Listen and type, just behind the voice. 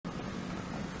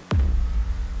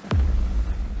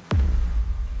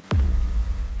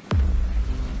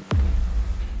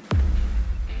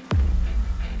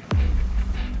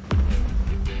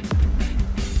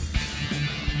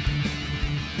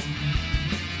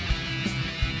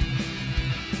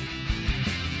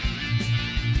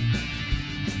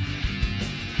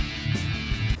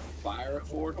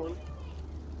forward one.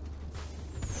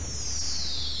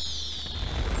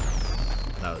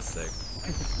 That was sick.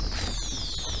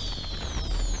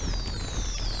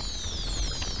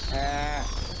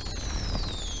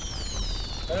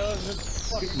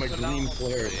 My green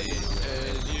flare.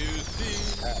 And you see.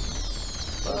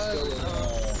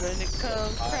 When it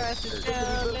comes crashing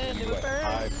down and it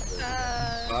burns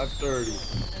inside. 5:30.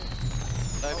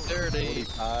 5:30.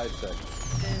 45 seconds.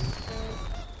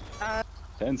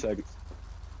 10 seconds.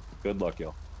 Good luck,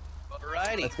 y'all.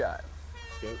 Alrighty. Let's go.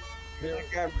 Good. Good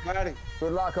luck, everybody.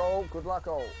 Good luck, all. Good luck,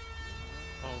 all.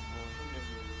 Oh boy.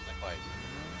 Likewise.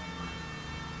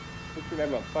 We should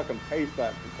have a fucking pace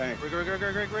lap for tank. Green.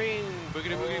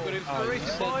 Boogity boogity boogity. It's the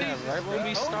race, boys. Right when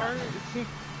we start.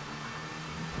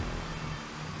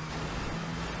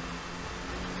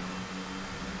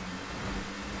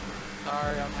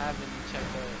 Sorry, I'm having to check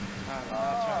the.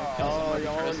 Oh,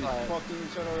 y'all already fucking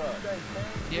each other up.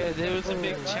 Yeah, there was a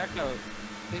big checkout.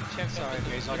 Big checkout. Sorry,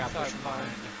 guys, I got pushed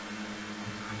behind.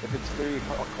 If it's 3,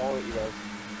 I'll call it, you guys.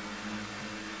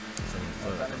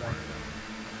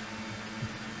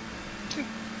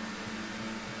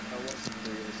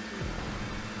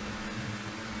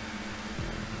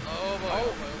 Oh boy.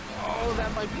 Oh,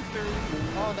 that might be 3.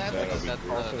 Oh, that's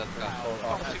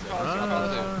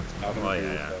Oh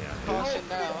yeah. caution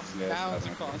now. Now it's a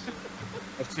caution.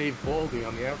 I saved Baldy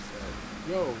on the outside.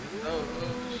 Yo. Oh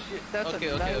shit. That's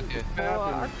okay. Alright,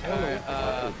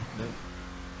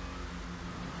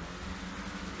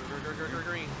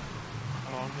 Green.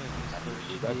 Oh man,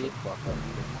 That's a fuck up.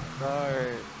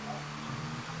 Alright.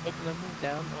 Open them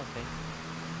down. Okay.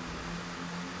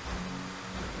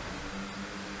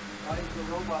 Why is the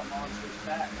robot monster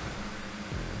stacked?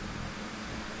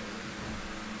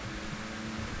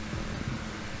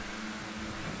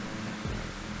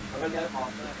 Why is that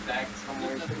monster stacked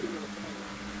somewhere?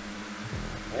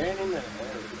 Ain't in there.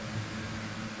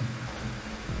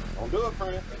 Don't do it,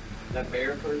 friend. That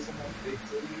bear person has big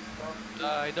titties.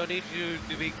 I don't need you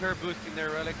to be curb boosting their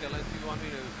relic unless you want me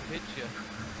to hit you.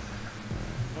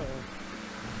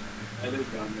 That is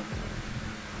gone.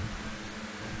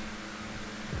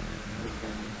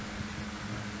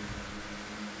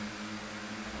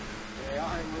 Yeah, I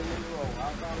ain't really in the roll.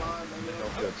 Outside line, maybe.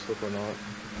 That slip or not.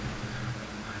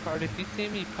 Card, if you see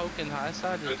me poking high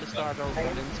side, just start over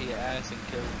run into your ass and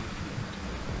kill you.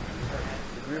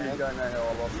 You really don't know how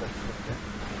I lost that.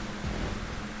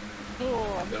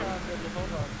 Oh, I'm trying to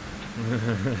hold on.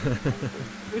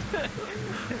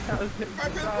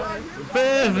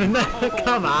 Biv, no,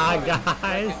 come on,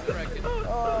 guys.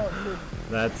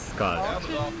 That's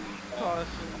caution.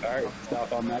 Alright,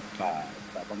 stop on that 5.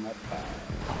 Stop on that 5.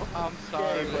 I'm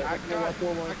sorry, but I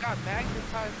got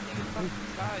magnetized to the fucking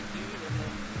side, dude, and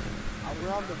then I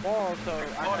robbed the ball, so I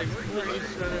got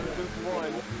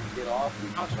Get off.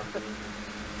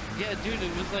 yeah, dude,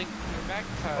 it was like you're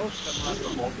magnetized. Oh shit.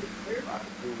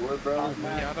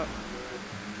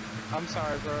 I'm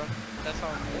sorry, bro. That's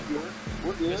all me.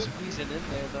 We're good. Just squeezing in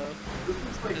there, though.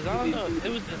 Cause I don't know,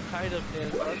 it was just tight up there,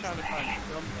 so I was trying to find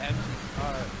some empty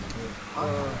spot.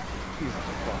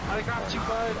 I got you,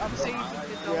 bud. I'm safe.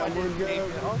 Yeah, we're good.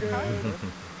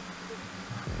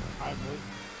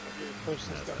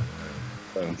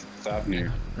 Stop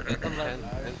near. I told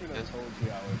you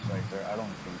I was right there. I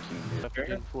don't think you did.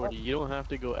 1040. You don't have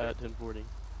to go at 1040.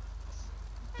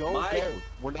 Don't go.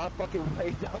 We're not fucking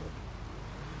way down.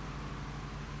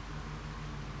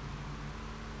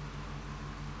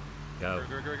 Go.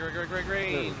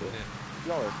 Green.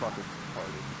 Y'all are fucking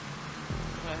retarded.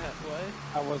 What?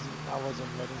 I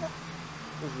wasn't ready.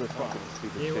 This is a fucking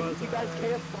stupid He shit. was You guys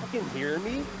can't fucking hear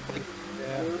me?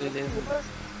 Yeah, it is.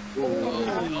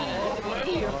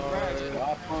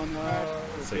 Stop on that.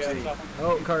 60.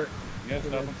 Oh, cart. Yes,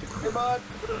 stop on 60. Come on.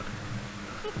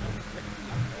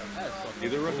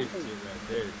 Either rookie right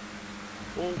there.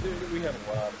 Well, dude, we have a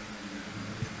lot.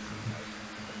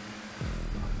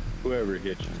 Whoever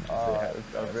hit you. Oh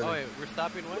wait, we're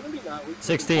stopping when?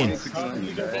 16. All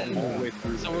the way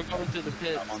through. So we're going to the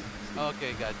pits.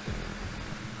 Okay, gotcha.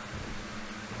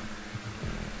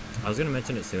 I was gonna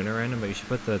mention it sooner, Random, but you should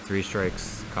put the 3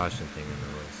 strikes caution thing in the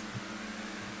rules.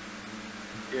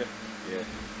 Yeah, yeah.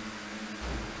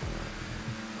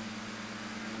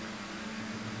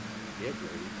 Yeah,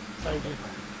 Brady. Excited.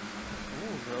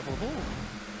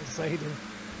 Excited.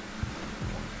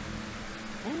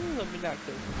 Ooh, let me knock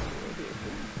this.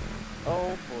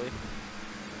 Oh boy.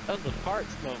 That was the fart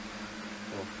smoke.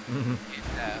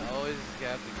 Yeah, always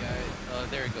got the guy. Oh,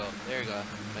 there we go. There we go.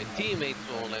 My teammates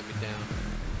won't let me down.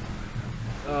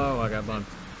 Oh, I got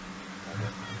bumped.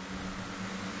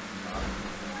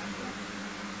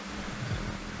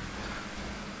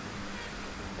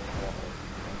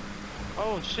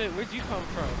 Oh shit, where'd you come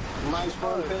from? Nice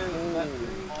front pin.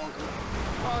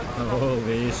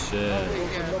 Holy shit.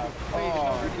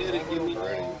 Oh, you did it. Give me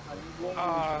that.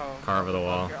 Oh, Car over the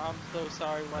wall. I'm so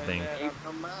sorry, my think. bad.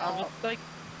 I was like,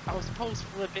 I was post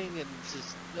flipping and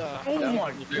just. Oh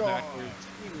my god.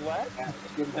 He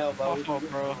left? Give him hell, buddy. Oh,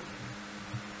 bro.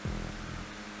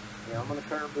 Yeah, I'm gonna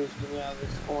curb boost you out of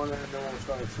this corner and then we'll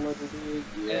start flipping big.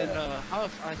 Yeah. And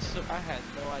I had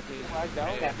no idea. I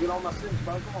don't. Get on my six,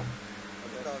 bro. Come on.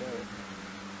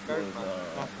 My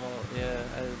fault. Yeah,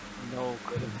 I didn't know. I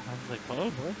was like, oh,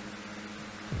 what?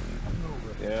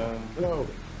 Yeah. Whoa.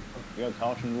 You got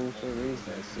caution rules for a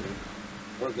reason, I see.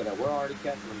 We're good. We're already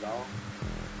catching them, dog.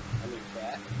 I mean,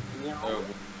 cat. You know?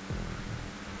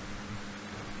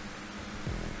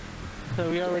 So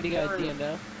we already got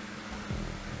DNF.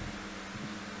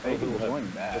 Hey, he was going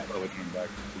back. That's probably came back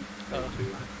to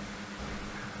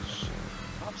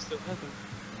I'm still having.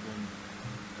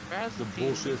 The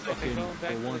bullshit fucking for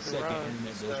 1 second and then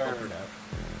goes fucking out.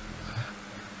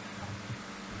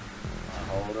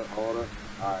 Hold it.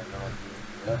 Alright,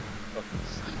 no. Yep.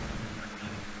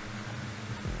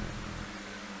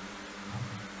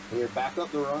 Here, back up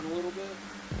the run a little bit,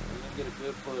 and then get a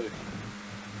good push.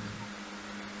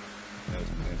 That's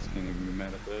nice. Can't even be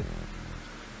mad at that.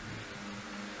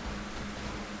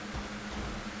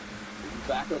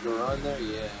 Back up the run there,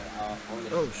 yeah.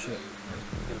 Oh shit.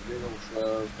 Get a big old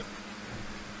shove.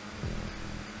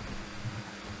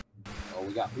 Oh,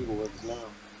 we got people with us now.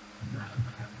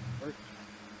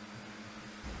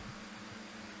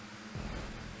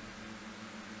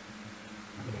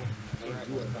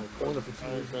 Corner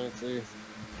for 2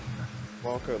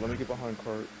 Walker, let me get behind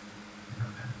cart.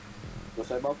 What's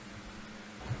that, Bob?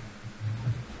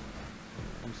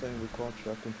 I'm saying we caught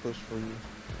you. I can push for you.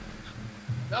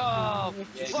 Oh,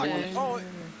 Yeah, fuck.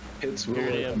 It's Gurdy,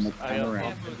 really I got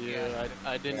bumped with you.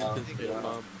 I didn't anticipate a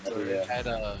bump. Sorry. I had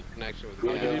a connection with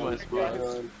I'll give you my spot.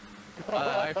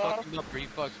 I fucked him up or he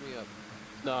fucked me up.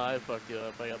 No, I fucked you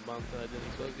up. I got bumped. I didn't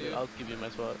expect you. I'll give you my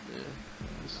spot. Yeah.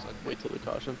 Just wait till the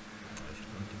caution.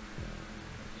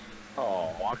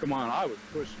 Oh, come on. I was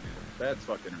pushing it. That's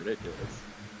fucking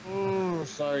ridiculous.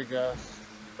 Sorry, guys.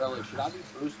 Relic, should I be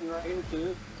boosting right here,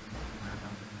 too?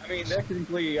 I mean,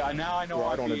 technically, now I know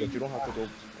Right on it, but you don't have to go.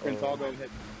 Prince, I'll go ahead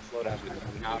and slow down because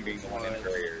now I'm being the one in the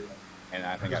barrier. And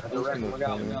I think I The wreck, look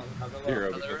out.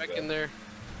 zero. Another wreck in there.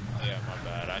 Yeah, my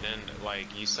bad. I didn't, like,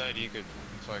 you said you could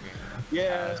fucking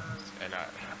Yeah. pass, and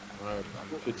I'm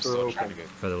It's still open. trying to get...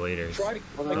 For the leaders. Try to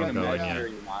Don't go in imagine yet. your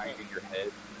line in your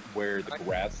head where the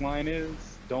grass line is.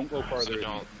 Don't go farther than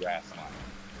don't- the grass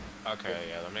line. Okay,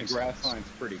 yeah, that The makes grass sense. line's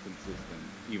pretty consistent,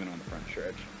 even on the front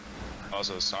stretch.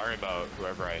 Also, sorry about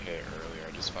whoever I hit earlier.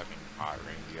 I just fucking hot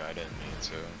ringed you. I didn't mean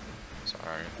to.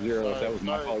 Sorry. Zero, if that was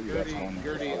my fault, you Gurdy, got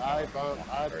Gurdy, I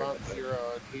bumped Zero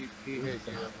and he hit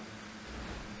you.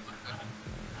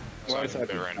 So I I just can have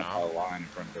fit to right have now. a line in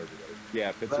front of everybody. Yeah,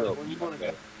 if it's Brother, real, when you wanna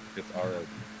go? it's our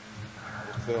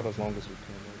We'll stay as long as we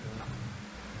can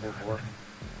right now.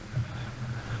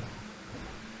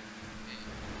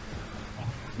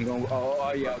 You know,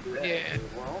 oh yeah, Yeah.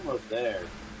 We're almost there.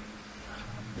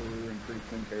 we're in pretty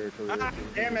clean territory.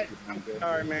 Damn it! I'm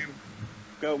sorry, man.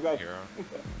 Go. Hero.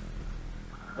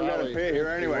 We got a pit here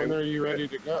anyway. When are you ready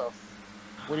to go?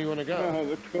 When do you want to go? Oh,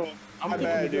 let's go. I'm My gonna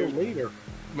bad, go dude. later.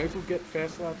 Maybe we'll get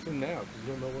fast laps in now because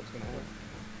you don't know what's gonna happen.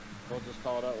 I'll just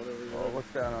call it out whatever you Oh, want.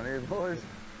 what's going on here, boys?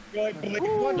 You're like, what the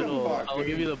Middle. fuck, I'll dude?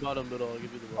 give you the bottom middle. I'll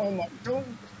give you the Oh bottom. my, don't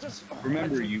just.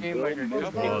 Remember, you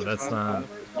will Well, that's not.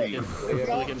 So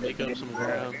we can make up some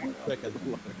ground.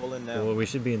 Pull in Well, we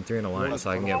should be in 3 in a line so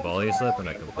I can get volley slip and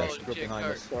I can push.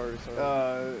 Sorry.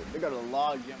 They got a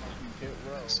log jam up in pit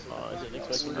row. Oh, I didn't It's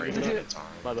expect great you to do at that. the time.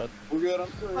 My bad. We're good,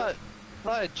 I'm sorry. A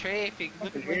lot of traffic.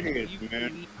 Look at Fucking what idiots, you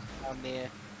man. need down there.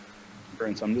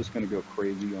 Prince, I'm just gonna go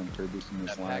crazy on curb boosting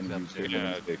this That line backs and up you take too.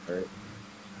 it stick, right?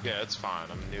 Yeah, it's fine.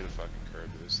 I'm new to fucking curb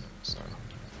boosting, so...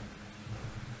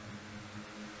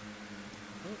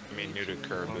 I mean, new to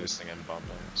curb boosting and bumping,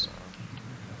 so...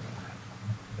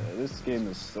 This game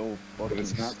is so fucking If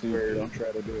it's not fair, don't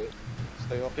try to do it.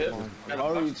 Stay off the line. Why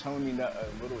are you telling me that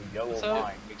a little yellow So-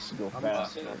 line makes you go I'm not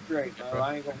fast? sitting up straight, bro.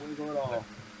 I ain't gonna wiggle at all.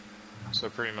 So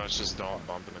pretty much just don't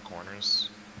bump in the corners.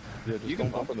 Yeah, just don't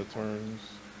bump in the turns.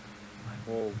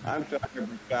 Well, I'm sorry,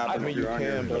 I mean you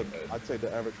can, but I'd say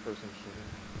the average person shouldn't.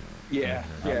 Yeah,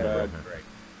 Yeah, yeah, bad. right.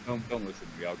 Don't listen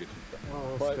to me, I'll get you started.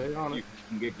 Oh, But stay on you it.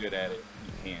 can get good at it,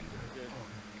 you can.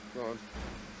 Go on.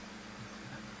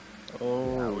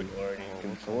 Oh, lordy.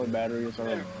 Controller batteries are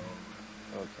low. Okay.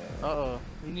 Uh-oh.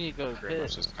 We need to go to Pretty much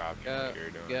pit. just copy Yeah, what you're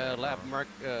doing. yeah, right lap now. mark,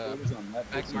 What was on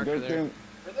that back person? marker there.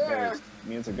 We're there. I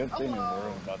mean, it's a good thing we're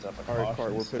about to have a Alright, caution.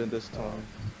 Cart, we're pitting this time.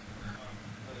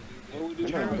 What do we do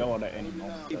I'm trying to now? go on at any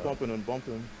moment. Keep bumping and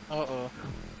bumping. Uh-oh.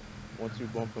 Once you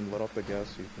bump and let off the gas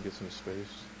so you can get some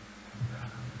space.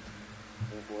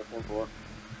 10-4.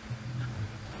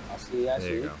 I see.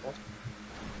 There you go.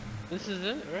 This is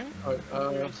it, right?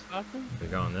 Alright, Stopping? We're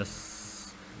going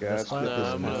this. Gas, This flip lap?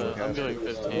 is I'm gas going flip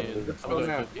is 15. solid. I'm going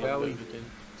now, 15. Vally. 15.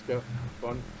 let's go.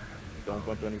 Fun. Don't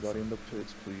bump anybody in the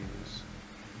pits, please.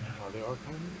 Oh, they are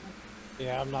coming.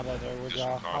 Yeah, I'm not out there with Just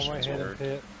y'all. I cautions went ahead and work.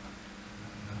 pit.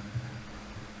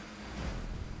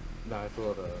 Nah, I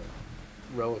thought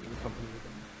Relic and company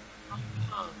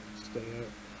stay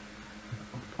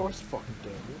out. Of course, fucking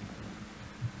dead.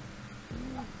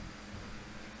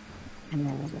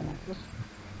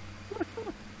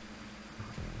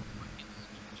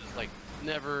 Just like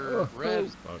never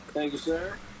revs. Fuck. Thank you,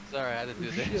 sir. Sorry, I had to do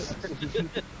this. Fucking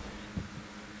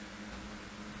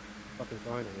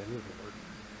fine, I didn't work.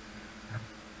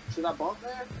 Should I bump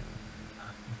there?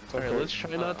 Alright, let's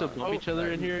try not to bump each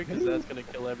other in here, because that's gonna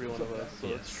kill every one of us. So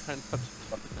Yes. let's try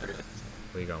not to.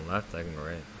 We going left? I can go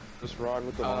right. Just ride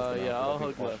with the line for Yeah, now, 'cause I'll I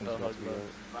think hug left, caution's I'll about hug to be left.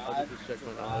 out. I'll just check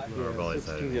my eyes. Or Vally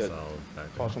side of yeah. this, I'll back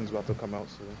up. Caution's about to come out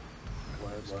soon.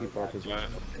 Just keep our position.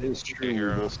 It is true. We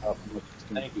Hero. will stop.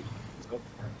 Thank you.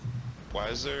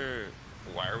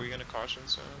 Why are we gonna caution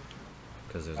soon?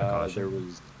 Because there's a There caution.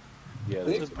 was. Yeah,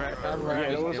 This there's is right, yeah, right,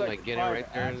 there was like getting five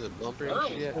right there in the bumper and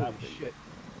shit. shit.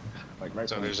 Like right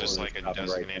So from there's the just corner, like a stopping right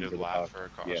designated into the lap caution. for a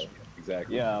Yeah, caution.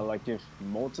 exactly. Yeah, like if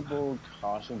multiple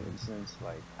caution incidents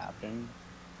like happen,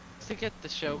 To get the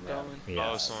show going.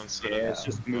 Yeah. Oh, so instead yeah, of it's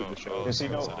just move the show oh, because so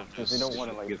they instead don't of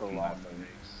want to like just prolong the race.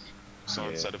 so Yeah.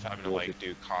 instead of having to like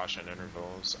do caution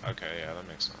intervals, okay, yeah, that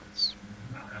makes sense.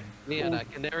 Leon, I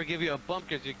can never give you a bump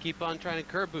because you keep on trying to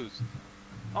curb boost.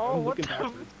 Oh, what the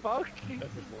fuck?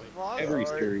 Every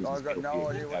series I is got no guilty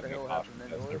idea of what the having a hell caution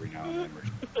happened test anyway. every now and then.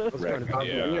 Let's try to copy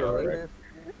Yeah. here, right?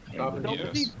 Nobody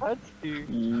Yes. touched you.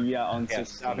 Yeah, on Yeah, 16.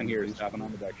 stopping here, stopping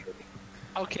on the back strip.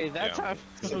 Okay, that's Yeah. how it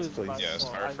was please. my Yeah, fault.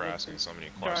 sorry I for meant asking so many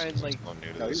try and, questions. like- I'm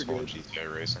new to No, this you're whole good. GTA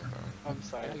racing thing. I'm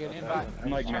sorry. I get about in that. back.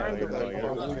 I'm like, Trying to, yeah, like, yeah,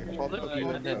 hold yeah. on.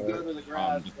 I didn't go to the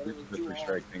grass, but it was the too free hard.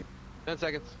 strike thing. 10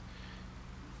 seconds.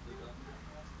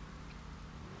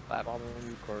 Lap. Following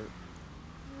you, Cart.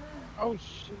 Oh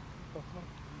shit. The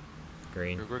fuck?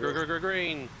 Green.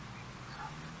 Green.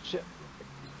 Shit.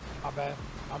 My bad.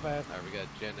 Alright, we got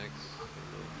Gen X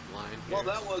line here. Well,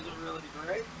 that wasn't really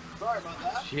great. Sorry about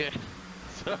that. Shit.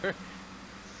 Sorry.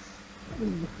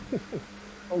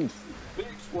 Oh, big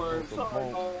swerve.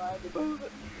 Sorry, Mo, I had to move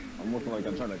it. I'm looking like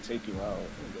I'm trying to take you out.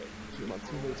 My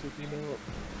teammates with me now.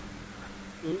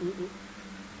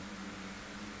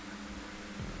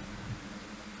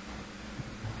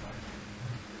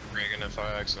 Reagan, if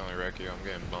I accidentally wreck you, I'm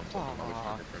getting bumped on the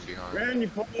motherfucker from behind. Man, you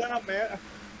pulled out, man.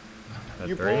 That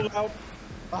You three? pulled out.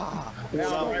 Pulled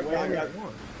out right where I got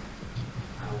one.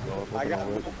 I got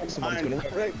Somebody's gonna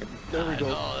wreck. There we go.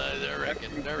 Oh, they're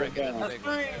wrecking. They're wrecking.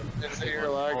 You're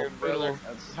lagging, brother.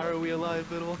 How are we alive,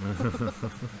 Biddle?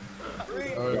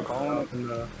 Alright, calling up and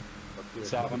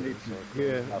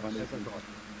Yeah.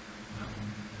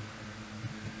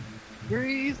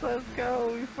 Grease, let's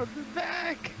go. We from the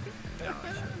back.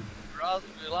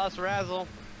 We lost Razzle.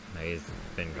 No, he's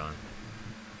been gone.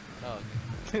 Oh,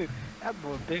 okay. That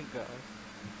boy big guy.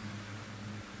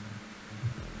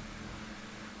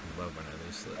 Love when I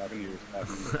lose slip.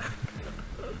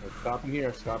 stopping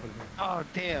here, stopping here. Oh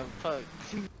damn, fuck.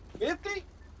 50?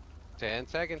 10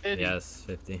 seconds. Yes,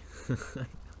 50.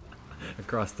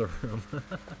 Across the room.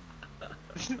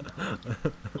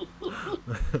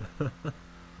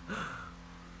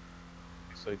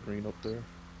 Say green up there.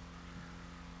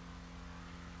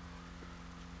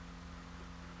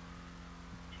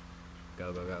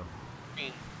 Go, go, go.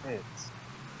 I'm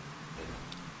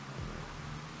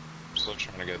still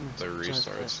trying to get the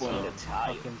restarts Just though.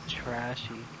 fucking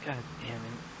trashy. God damn it.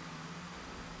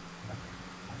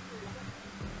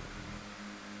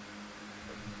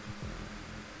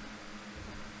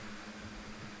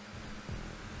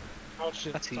 Oh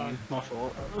shit. That's you. My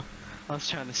fault. I was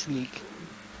trying to sneak.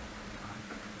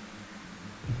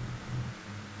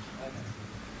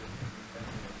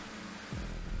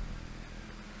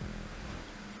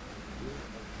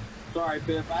 Sorry,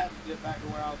 Biff. I had to get back to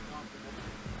where I was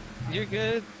comfortable. You're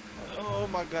good? Oh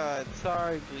my god.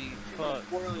 Sorry, bleed. Fuck. It's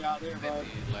squirrely out there, bud.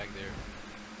 Maybe lag there.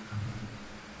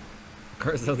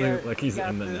 Cars doesn't got- look like he's you got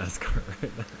in the this. NASCAR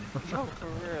right now. No, for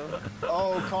real.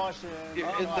 Oh, caution. You're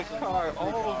Oh, in the car.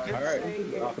 Oh, good Alright,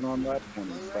 save. stopping on that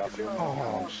one. Stopping.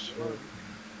 Oh, shit.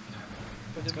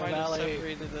 But it go, might have Vally.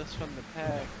 separated us from the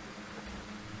pack.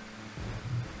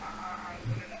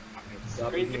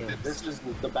 crazy. This is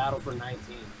the battle for 19.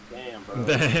 Damn, bro.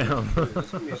 Damn.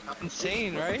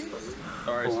 Insane, right?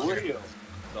 Alright, For real.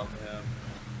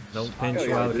 Don't pinch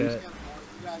Wildcat.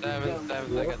 7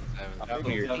 seconds.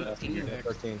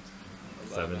 13.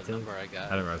 17. Number I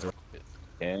got. I don't remember.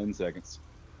 10 seconds.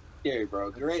 Scary,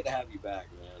 bro. Great to have you back,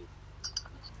 man.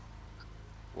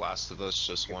 Last of Us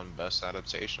just won Best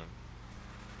Adaptation.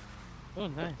 Oh,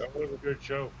 nice. That was a good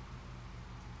show.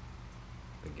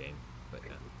 Good game, but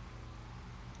yeah.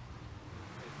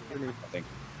 I think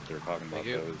they're talking about Thank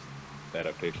you. those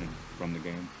adaptation from the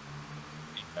game.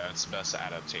 Yeah, it's Best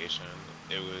Adaptation.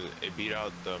 It beat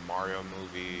out the Mario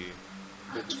movie,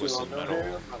 Twisted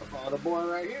Metal. The boy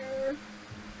right here.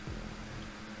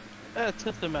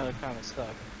 Twisted Metal kind of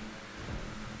stuck.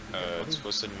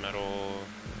 Twisted Metal,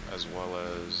 as well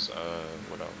as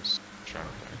what else? I'm trying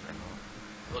to think right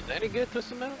now. Was any good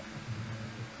Twisted Metal?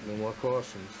 No more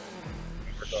cautions.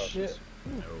 Shit.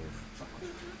 No.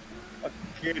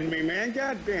 Kidding me, man?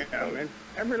 Goddamn, man.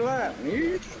 Every lap.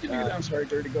 I'm sorry,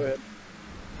 Gurdy, go ahead.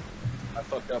 I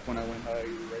fucked up when I went high.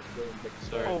 You were right to go and make the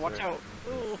start. Oh, watch out.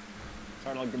 Ooh.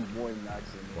 Trying to like avoid an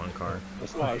accident. One car.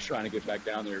 That's why I was trying to get back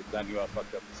down there because I knew I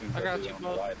fucked up as soon as I got did. you, don't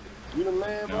know why I did. You the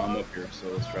man, Now I'm bro. up here, so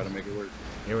let's try to make it work.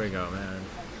 Here we go, man.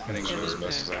 I think as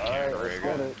best as I can,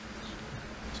 Reagan.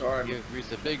 Sorry, You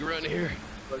reached a big run here.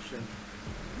 pushing.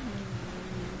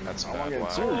 That's a I want bad to get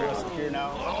lap. super aggressive here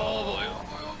now. Oh boy.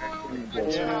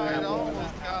 I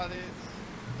almost got it.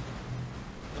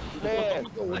 Man,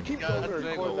 keep God, going big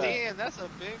record one. that. Damn, that's a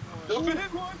big one. The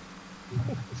big one.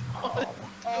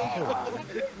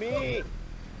 Me.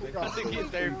 I think he's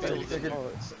there too. Except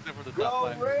for the top Go,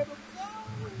 line. Red.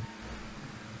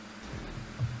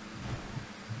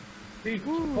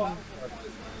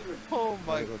 Oh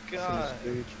my god.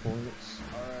 Stage points.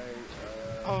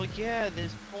 Oh yeah,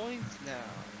 there's points now.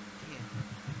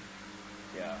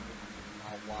 Yeah.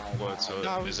 What? So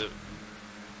No, is it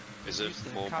Houston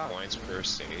full Cop. points per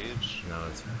stage? No,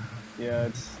 it's Yeah,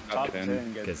 it's Top top 10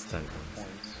 10 gets gets 10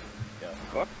 points. Yeah.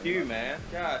 Fuck you, man.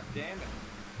 God damn it.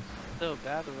 Still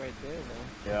battle right there,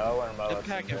 though. Yeah, I'll learn about The that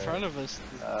pack in someday. front of us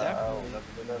is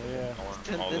definitely. Yeah. I went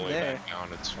Ten all the in way there. back down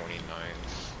to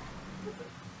 29th.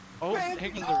 Oh, here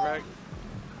comes the wreck.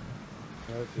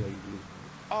 That's like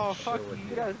Oh fuck you,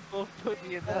 you guys both put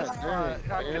me in that spot.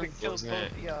 I could have killed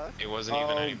both of y'all. It wasn't even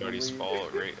Oh, anybody's believe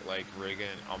fault. Like Reagan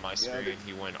on my screen, but-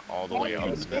 he went all the way up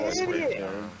and then an slid idiot.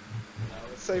 down.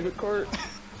 Save it, Court.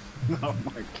 Oh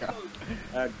my god.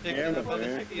 God Thinking damn it, about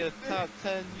man. to be a top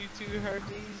 10 YouTube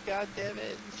Hermes, god damn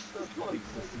it.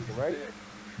 Right?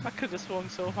 I could have swung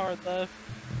so hard left.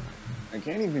 I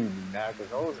can't even be back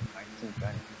because I was in 19th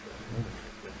back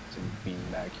to be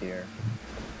back here.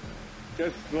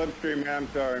 Just slipstream, man. I'm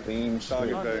sorry. Clean That's all I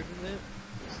shit. can say. Isn't it?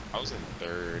 I was in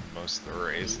third most of the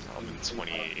race, and I'm in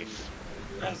 28th.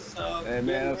 Hey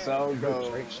man, that's how it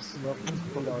goes. It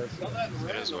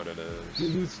is what it Get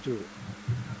is. used to it.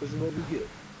 This is what we get.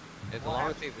 As long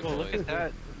as he's Well, look at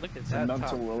that. Look at It's that enough top.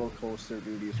 to roller coaster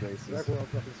do these races. That's where I'm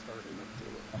fucking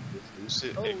starting. So,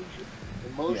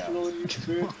 Emotionally,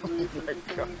 spiritually,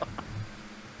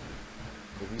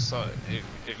 if you saw,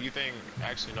 if you think,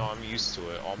 actually no, I'm used to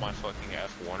it. All my fucking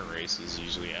F1 races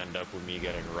usually end up with me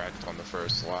getting wrecked on the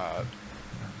first lap.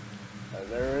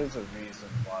 There is a reason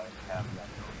why I have that.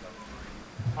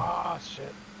 Ah,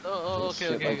 shit. Oh, okay,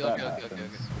 Shit okay, like that okay.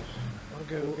 happens.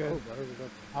 Okay, okay.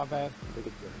 My bad.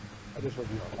 I just heard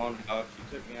you out. One off.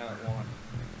 You took me out at one.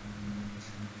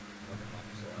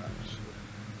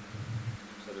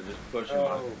 So they're just pushing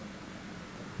Oh.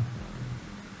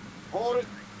 Hold it.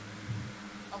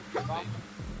 I'm coming.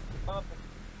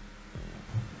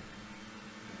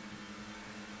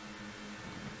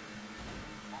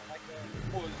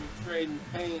 Boys are trading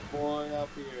paint, boy, up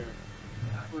here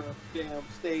for a damn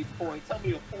stage point. Tell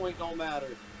me a point don't matter.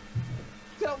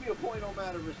 Tell me a point don't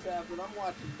matter, Verstappen. I'm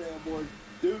watching damn boys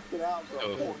duke it out for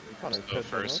a point.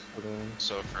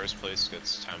 So first place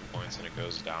gets 10 points, and it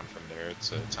goes down from there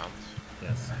to 10th.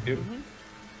 Yes.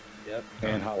 Yep.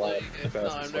 And how loud the It's time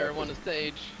fastest to lap won is. the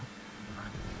stage.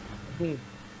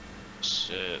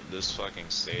 Shit, this fucking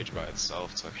stage by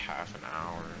itself took half an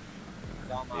hour.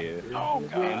 Yeah. Oh,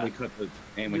 And we cut the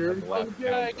lap.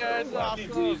 Alright, guys,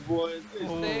 GG's, boys.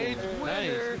 Stage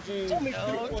winner.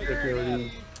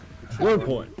 GG's. 1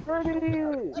 point.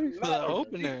 The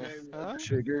opener, huh?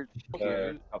 Triggered.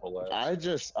 Couple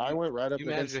laps. I went right up You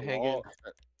managed against to the hang wall.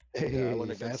 Hey, I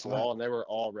went against the wall, and they were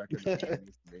all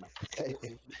recognizing me.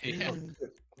 Yeah.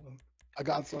 I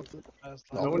got something.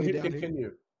 No one hit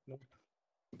continue.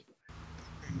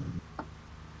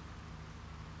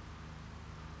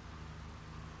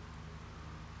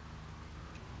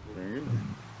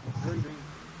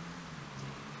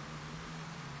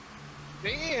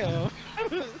 Damn.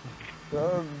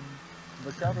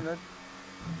 mccubbin,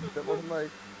 that wasn't like.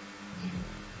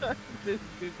 This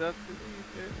dude does to me,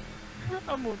 dude.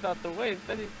 I moved out the way, if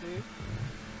anything.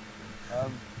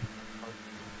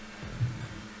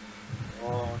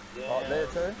 Oh, yeah. Oh, there,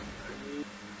 sir.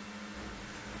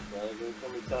 It's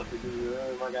gonna be tough to do your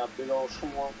room. I got a big old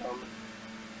swarm coming.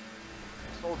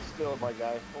 Hold still, my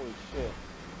guy. Holy shit.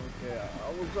 Okay, I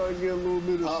was trying to get a little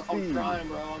bit of speed. I'm trying,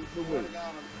 bro. I'm swear to God,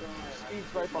 I'm trying.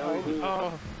 Speed's right behind you.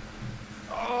 Oh.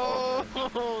 Oh,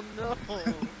 no.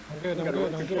 I'm good, I'm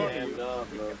good, I'm good. Jammed up,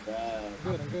 bro. Bad.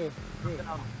 I'm good.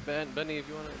 Benny, if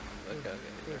you want to. Okay.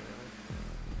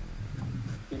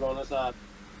 Keep on this side.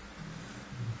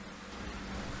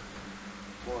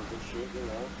 More good shit, you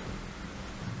know.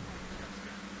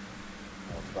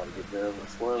 I was about to get there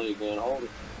with swirly again. Hold it.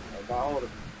 I hold it.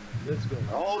 Let's go.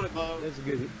 Hold it, bro. Let's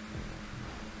get it.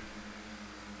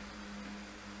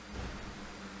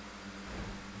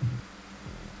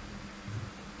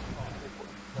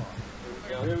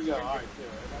 Here we go. All right,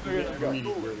 chill. Here we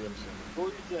go. Pull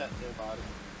your jet there, buddy.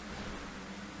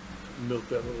 Milk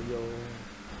that little yellow.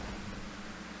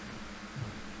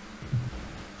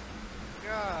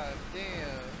 God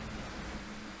damn.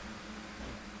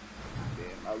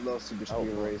 Damn, I love super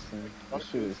speed racing. This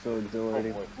shit is so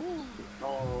exhilarating.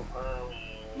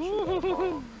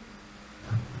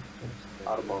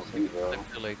 Out of both feet, bro. I'm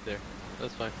too late there.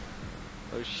 That's fine.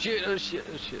 Oh shit, oh shit,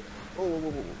 oh shit.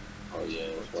 Oh yeah,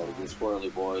 it's gonna be squirrely,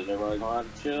 boys. Everybody gonna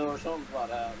have to chill or something's about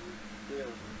to happen.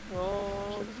 Chill.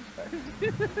 Oh.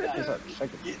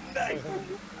 Getting back.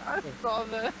 I saw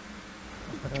that.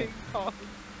 King Kong.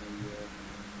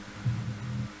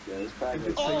 Yeah, this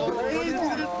package. Oh, what is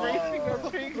this racing or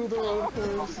King Through the road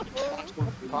curves.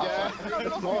 Yeah,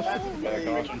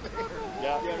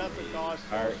 that's a caution.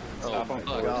 Alright, stop on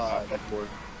fuck. God.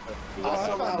 I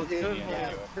somehow hit you.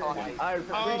 I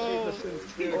appreciate the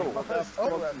sincerity, but that's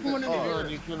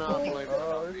You cannot play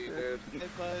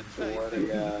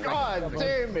God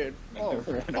damn it!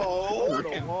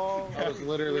 Oh! I was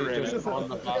literally just on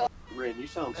the top. Ren, you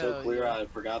sound so clear, I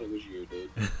forgot it was you, dude.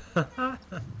 I'm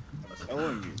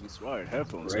telling you, these wired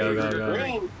headphones. Go.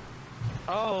 Green!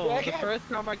 Oh, the first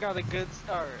time I got a good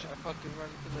start, I fucking run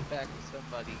to the back of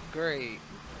somebody. Great.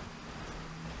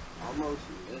 Almost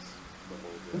missed.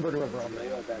 Bring it over on They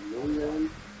got that million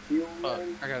fuel Fuck,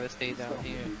 ring. I gotta stay down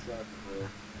here.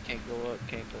 Can't go up,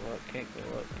 can't go up, can't go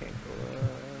up, can't go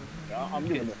up. I'm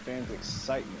giving the fans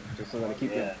excitement just so that I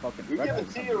keep getting fucking You're giving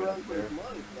records. Tia a run for his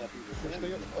money for that people.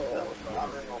 That was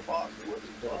not ring on Fox.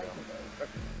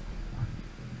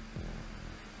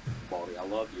 Baldy, I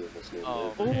love you in this new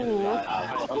Damn.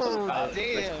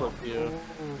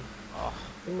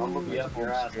 I'm gonna be up your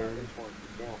ass. I just want to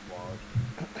camouflage.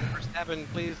 Verstappen,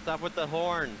 please stop with the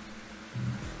horn.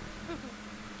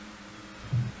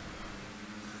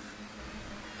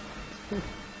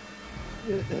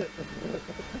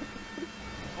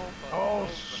 Oh,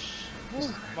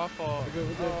 my fault.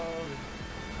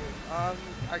 I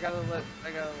gotta let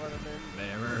him in.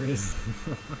 Memories.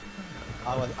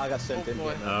 I got sent in.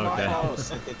 boy. There. Oh, okay. I was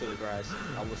sent into the grass.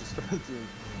 I was just trying to.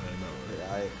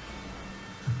 Yeah,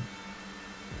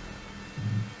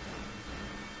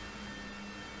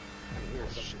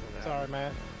 Sorry,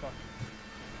 man. Fuck.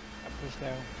 I pushed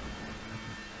down.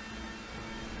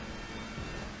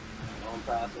 I'm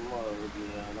passing low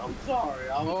again. I'm sorry.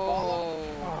 I was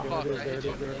Fuck, I hit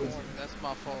you with the horn. That's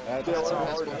my fault. That's That's all my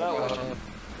right. fault.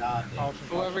 God damn.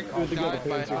 Whoever died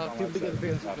by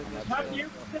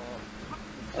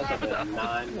That's a bit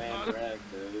 9-man drag,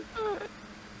 dude.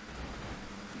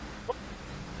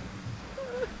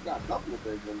 Got a couple of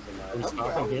big ones tonight. We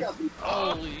got some.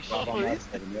 Holy shit. Hi,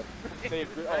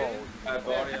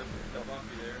 Baldy. I'm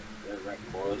bumpy there. Yeah,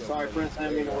 wrecking boys. Sorry, Prince. I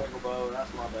didn't mean to wiggle bow.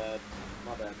 That's my bad.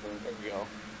 My bad, Prince. There we go.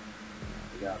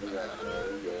 We got the wreck, man.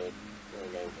 We're good. We're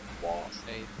game lost.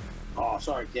 Hey. Oh,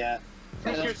 sorry, Cat.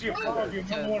 That's your fault. You're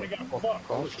the one that got fucked.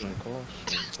 Caution.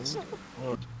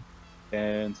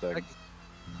 10 seconds.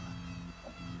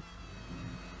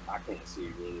 I can't see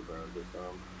you really, bro. Good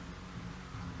from.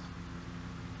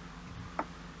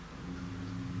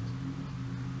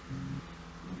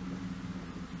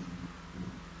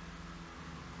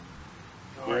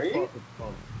 Green?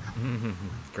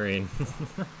 Green.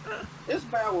 It's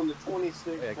bad when the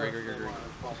 26. Yeah, green.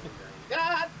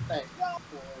 God dang, y'all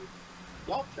boys.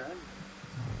 Y'all trying.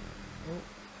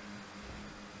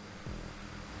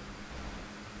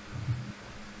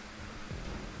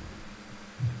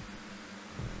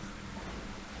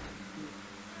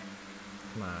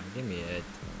 Come on, give me it.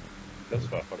 That's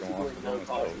what I fucking want.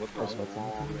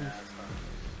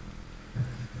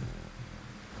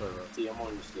 See, I'm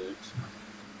on your sticks.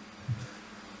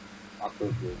 I'll cook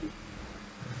with you.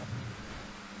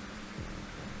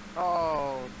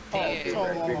 Oh, damn.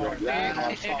 Caution.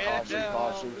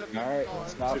 Alright,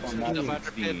 stop on that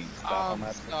 16. Stop on I'm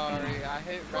that 16. sorry, I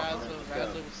hit Razzle.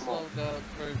 Razzle was slowed up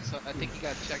for I think he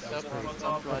got checked up or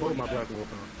something.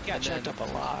 He got checked up a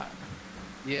lot.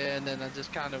 Yeah, and then I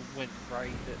just kind of went right.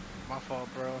 My fault,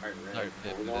 bro. Alright,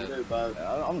 what we gonna do, bud?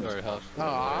 I'm Sorry, Hush. Oh,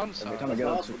 I'm sorry. No,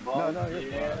 you're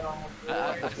fine.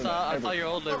 I saw your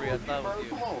old livery. I thought it was you.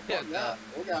 Come on, fuck that.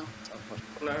 We got. I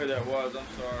don't know who that was. I'm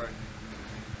sorry.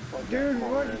 Dude,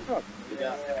 what the fuck? We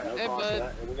got no Hey, caution,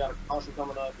 bud. and we got a caution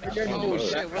coming up. Oh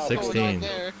shit, what's going on 16.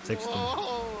 there? 16.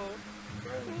 Whoa.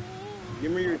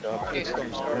 Give me your Okay,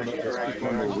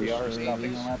 We are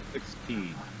stopping on lap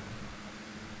 16.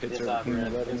 Pits are Inside between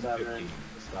red, 11 and inside 50. red.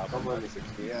 Stop Come on with lap me.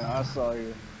 16. Yeah, I saw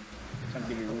you. Trying to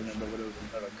give you a room, but it was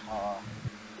another car.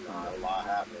 Nah, a lot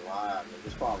happening,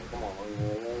 Just follow me. Come on.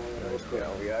 Let's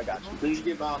go. Yeah, I got you. As soon as you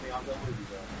get by me, I'll go with you,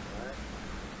 bro. Alright?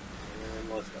 And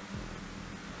let's go.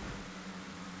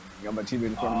 You got my teammate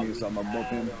in front of me, so I'm gonna book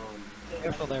him.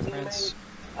 Careful there, Prince.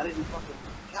 I didn't fucking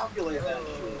calculate that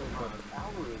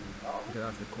shit. Get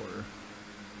off the quarter.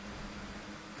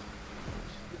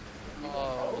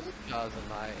 Oh, this is causing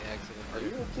my accident. Are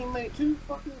you a teammate too?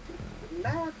 Fucking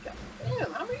mad?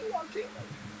 Damn, how many of y'all teammates?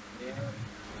 Yeah.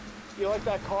 You like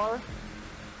that car?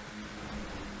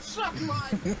 Suck my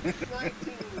 19.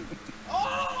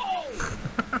 Oh!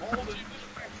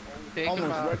 Take him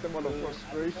Almost out. wrecked him on the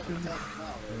frustration.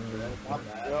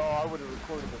 Yo, I would have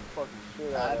recorded the fucking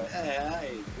shit out of that.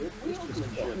 Hey, good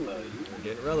wheelsmanship though.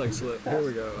 Getting relic slip. Here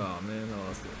we go. Oh man, I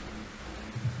lost it.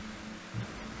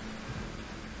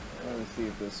 Let me see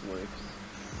if this works.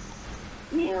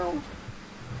 Meow.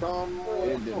 Come on,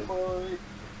 It did it. boy.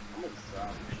 I'm gonna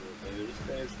drop some shit, dude. This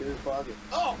thing's still fucking.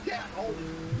 Oh, cat, hold it.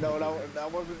 No, that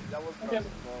wasn't. It was It was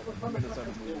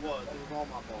all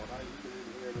my fault. You can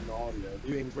even hear it in the audio.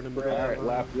 You ain't for the Alright,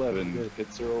 lap 11.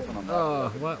 Pits are open on lap Oh,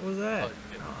 what was that?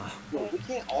 Well, we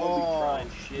can't all be trying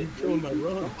shit. killing my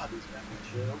run. Somebody's got to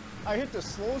chill. I hit the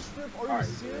slow strip. Are you Alright,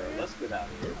 serious? let's get out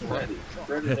of here. It's ready.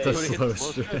 Ready Hit to the take slow it.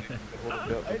 strip. I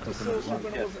hit the slow strip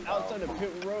when I was outside of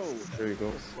pit road. There you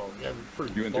go.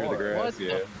 You went through the grass, What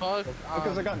the fuck?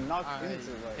 Because I got knocked I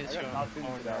into hit I you got on knocked the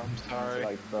into corner, that. I'm sorry.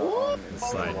 Like the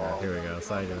Side yard. Here we go.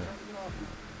 Side yard.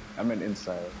 I meant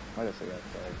inside. Why did I say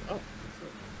outside? Oh.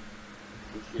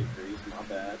 Good shit, Grease. My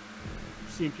bad.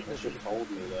 Seen people That shit told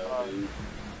me though, dude.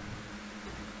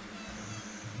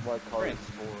 My car is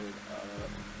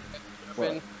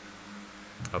forward.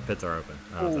 Oh, pits are open.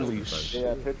 I don't know if Holy that's shit.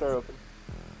 Yeah, pits are open.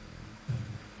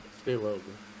 Stay low,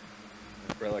 bro.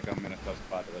 Relic, I'm in a tough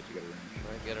spot to let you get a range.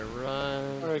 I get a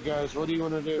run. Alright, guys, what do you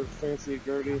want to do? Fancy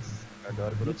Gurdy's? I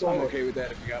got it, but it's I'm all okay with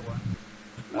that if you got one.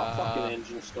 My fucking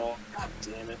engine stalled. God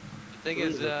damn it. The thing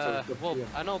is, well,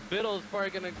 I know Biddle's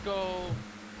probably gonna go.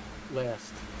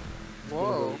 Last.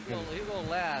 Whoa. He'll go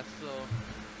last, so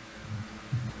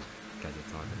Guys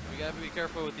are talking. we gotta be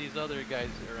careful with these other guys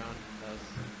around us.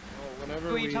 Well, whenever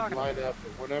Who are you we talking line up,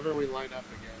 again,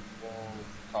 we'll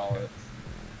call it.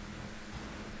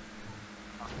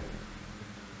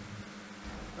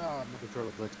 Oh, I'm gonna control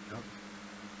the glitch now.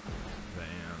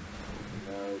 Bam.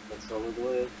 No, controller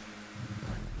glitch.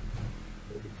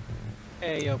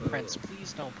 Hey, yo, Prince,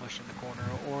 please don't push in the corner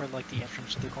or like the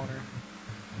entrance to the corner.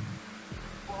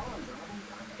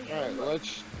 Alright,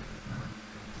 let's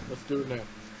do it now.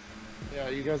 Yeah,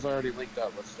 you guys already linked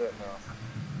up. Let's do it now.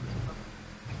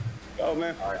 Go,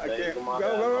 man. Alright, I thanks can't. for my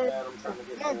Go, bad, go, my go. bad. I'm trying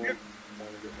to get them.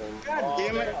 God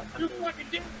damn it. You fucking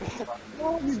did it. Why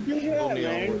would you do that,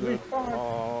 man?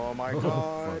 Oh my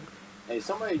god. Hey,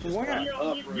 somebody just Why got are you-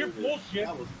 uprooted. you're bullshit.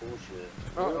 That was bullshit.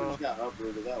 Whoever just got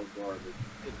uprooted, that was garbage.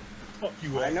 Fuck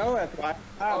you. I know that's why.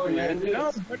 Oh, man.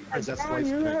 No, but That's fine.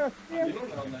 You have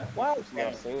Wow. I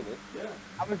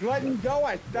was letting you go.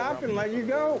 I stopped and let you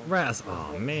go. Raz.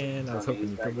 Oh man, I was hoping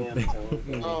you come with me.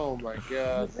 Oh my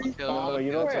god. Oh,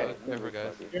 you know what? Careful,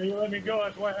 guys. You let me go,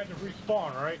 that's why I had to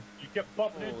respawn, alright? You kept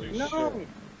bumping into me. No.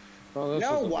 Oh, this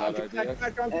No, is a I bad was idea.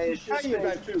 back on Hey, it's just you stage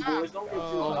guys 2, boys. Don't get too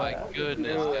Oh my high.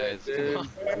 goodness, guys. Come on.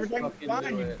 Everything's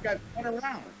fine. You guys run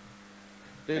around.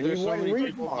 Dude, there's so went many read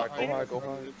people more. behind us.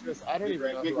 It's just, I don't Big even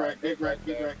wreck, know big who I wreck, big hit wreck, right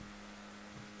big there. wreck.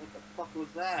 What the fuck was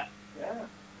that? Yeah.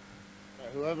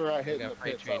 Whoever I hit in Yeah, the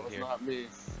freight pits, train that was here. not me.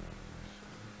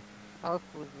 Huff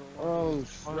was the Oh,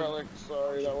 Relic,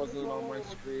 sorry, that wasn't on my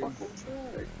screen.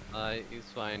 He's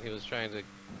fine. He was trying to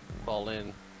fall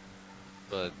in,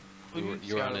 but you were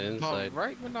got on the him inside.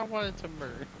 right when I wanted to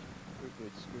merge.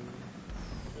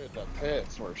 Dude, the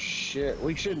pits were shit.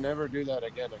 We should never do that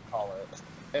again and call it.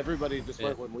 Everybody just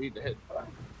went when we did.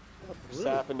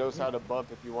 Staffen knows how to bump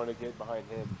if you want to get behind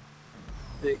him.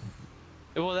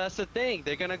 Well, that's the thing.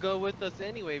 They're gonna go with us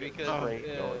anyway because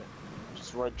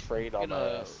just run trade on my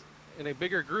ass. In a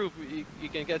bigger group, you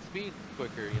can get speed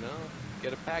quicker. You know,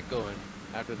 get a pack going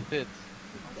after the pits.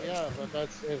 Yeah, but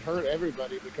it hurt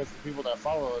everybody because the people that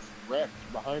follow us wrecked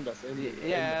behind us. That's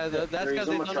because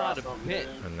they don't know how to pit.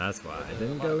 And that's why I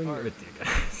didn't go in with you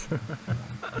guys.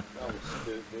 That was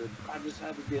stupid. I just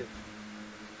had to get.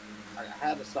 I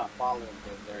had to stop following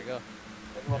for There we go.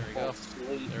 There we go.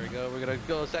 There we go. We're gonna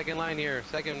go second line here.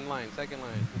 Second line.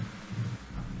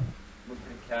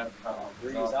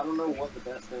 Breeze, I don't know what the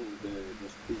best thing to do.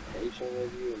 Just be patient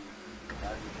with you and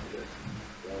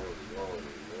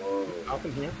whoa. Up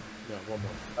in here? Yeah, one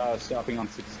more. Stopping on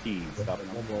 16. Stopping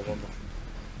on one more.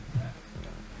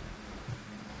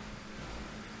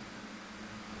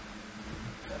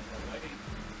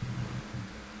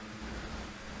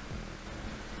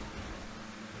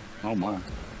 Oh my.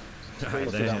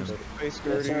 Damn. Face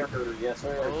Gurdy. Yes,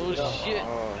 sir. Oh shit.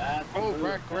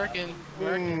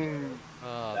 Reagan.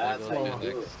 Oh, that's there what goes we're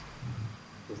Phoenix.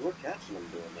 Because we're catching them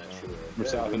doing that shit. We're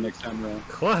stopping next time around.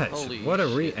 Clutch. Holy What a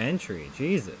shit. re-entry.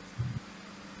 Jesus.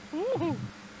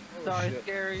 Sorry,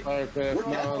 scary. Sorry, Piff.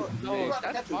 No,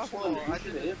 that's my fault. You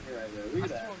should have hit me right there. Read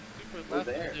that. We're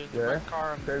there. The red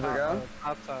car on the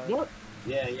outside. What?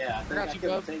 Yeah. I think I Got you,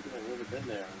 could have bub. taken it. Would have been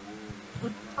there.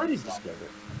 How did you discover?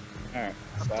 Alright.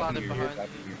 I'm Stopping planted here. behind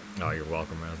Stopping you. here. Oh, you're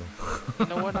welcome, Razzle. You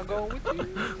know what? I'm going with you.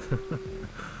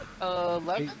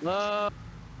 11?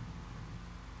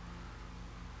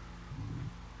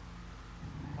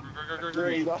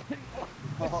 Three.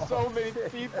 So many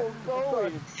people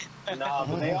going. Nah,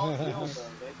 but they all chilled though.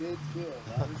 They did chill.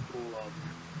 That was cool.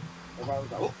 Everybody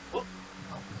was like,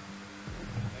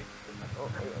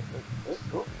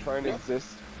 oh. Trying to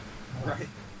exist. Right.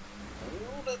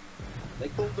 They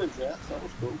cooled their jets. That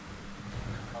was cool.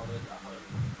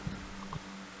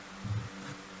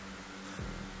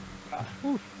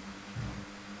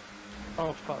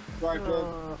 Oh fuck. Sorry, Chris.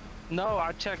 No,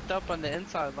 I checked up on the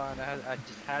inside line. I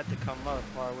just had to come up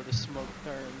or I would have smoked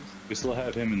turns. We still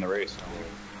have him in the race, don't we?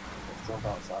 Let's jump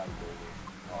outside, baby.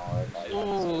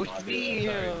 Oh,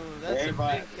 damn. That's a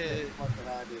big hit.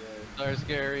 Sorry,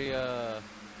 scary. Yeah,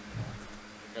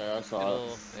 I saw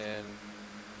Middle, it. and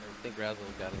I think Razzle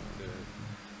got him to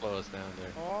slow us down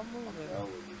there. Oh, I'm moving. I know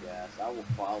you guys. I will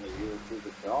follow you into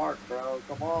the dark, bro.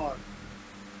 Come on.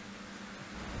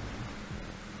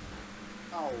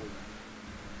 Oh.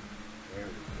 There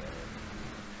we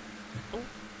go.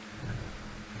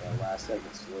 That last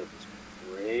second slip is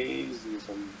crazy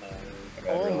sometimes.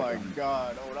 Oh my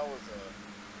god. Oh, that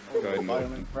was a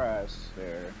violent crash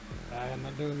there. I'm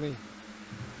not doing me.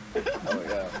 Oh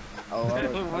yeah. Oh, I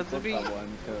What's the took beat? that one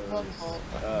because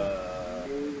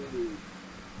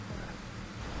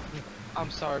I'm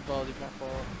sorry, Baldy, my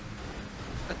fault.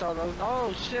 I thought I was.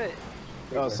 Oh shit.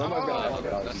 oh, someone got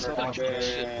that's that's so much That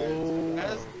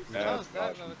was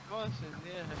That's another question,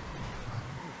 yeah.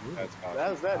 That's caution.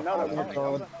 that was that. No, that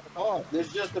was Oh, this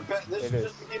is just a this It is is.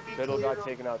 just to get me Fiddle clear got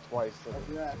taken out twice. So of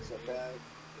racks, okay?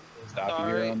 Stopping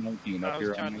Sorry. here on 19. I Up was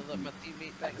here trying on to let 19. my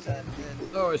teammate back in. And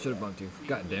Oh, I should have bumped you.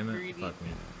 God damn it. Fuck me.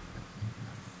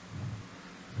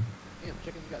 Damn,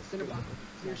 chicken's got cinder block.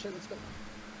 Here, shit, let's go.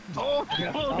 oh,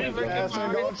 no.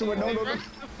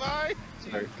 Sorry.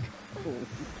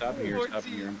 Stop here. Stop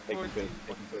here. I'm taking fifth.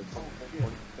 Taking fifth.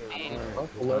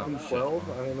 11, 12?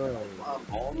 I don't know. I'm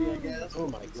Baldy, I guess. Oh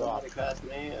my Somebody god. passed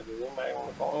me in. Does anybody want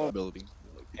to call? Ability.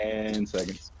 10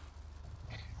 seconds.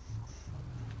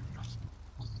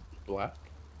 Black?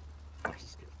 5.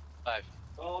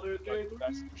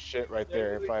 that's some shit right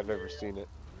there if I've ever seen it.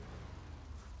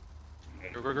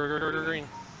 Green.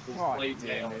 Oh,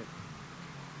 damn it.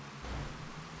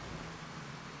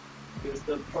 It's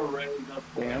the parade up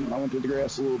Damn, I went through the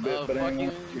grass a little bit, but fuck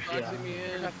anyway. you. Boxing me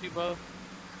in. Got you both.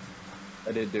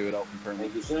 I did do it. I'll confirm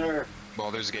Thank it. you, sir.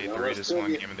 Baldur's Gate Now 3 let's just cook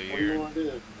won it. Game of the What do you Year. want to do?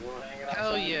 You want to hang it outside?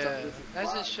 hell yeah, Something as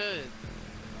fly? it should.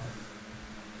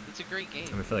 It's a great game.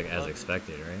 I feel like as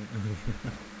expected, right?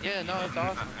 Yeah, no, it's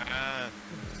awesome.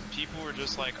 People were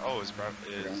just like, oh, is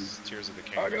Tears of the I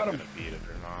Kingdom got him. gonna beat it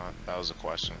or not? That was a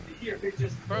question. Here, they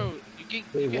just Bro, you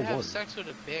can have sex with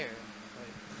a bear.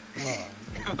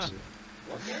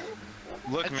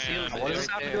 Look, That man. seals it Look, right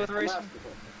there.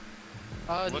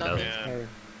 look, Nothing. man.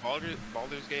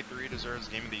 Baldur's Gate 3 deserves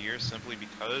Game of the Year simply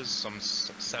because some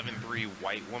 7'3"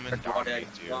 white woman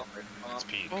dominates you. It's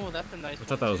peak. Oh, that's a nice I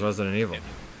thought that was Resident Evil.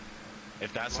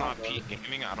 If that's not peak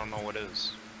gaming, I don't know what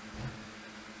is.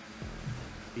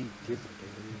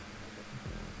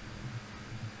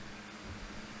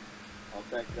 I'll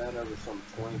take that over some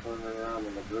 20 around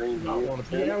in the green. I want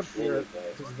to be out here.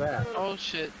 Just that. Oh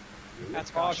shit.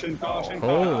 That's Caution, caution.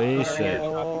 Holy shit.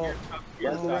 Let the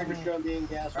record show I'm being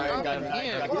gas. Alright, got it.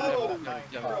 Yeah. Oh,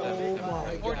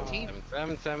 14.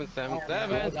 7, 7, 7,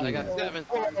 7. I got 7.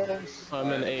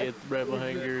 I'm in 8th, Red Bull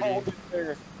hang Gurdy.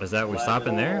 Was that, we're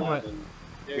stopping there? What?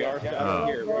 We are Oh.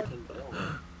 here.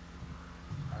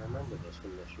 I remember this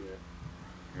from this year.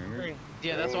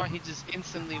 yeah, that's why he just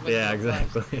instantly went Yeah, to the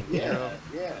flags. exactly. Yeah,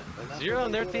 yeah. And that's 0 what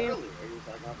on they their did team? earlier. He was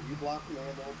like, you blocked me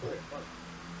and don't play it.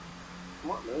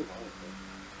 Smart move, honestly.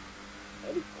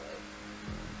 Heavy play.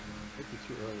 Might be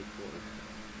too early for it.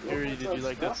 Gurdy, did you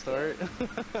like that start?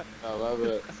 I love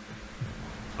it.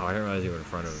 Oh, I didn't realize you were in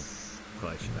front of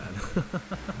collection man.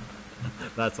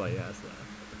 That's why you asked that.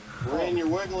 Rain, you're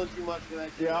wiggling too much for that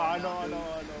shit. Yeah, right I know. now, dude.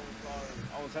 Sorry.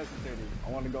 I was hesitating. I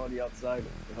wanted to go on the outside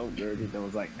to help Gurdy. That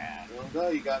was like, nah. You don't go,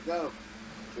 you gotta go.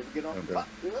 Should we get off the top?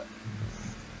 Do it.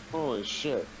 Holy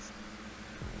shit.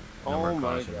 No Oh more my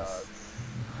cautions. god.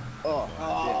 Oh.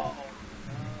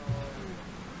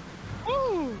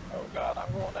 Woo! Oh god,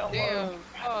 I'm going down Damn, low.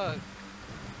 fuck.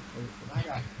 I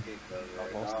got kicked over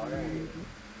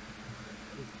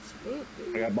there.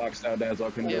 I got boxed out, Dad, so I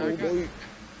couldn't Yeah, go. I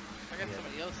got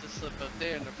somebody else to slip up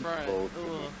there in the front. Ugh.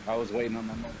 I was waiting on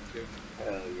my moment too.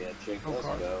 Hell yeah, chick, let's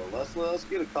go. Let's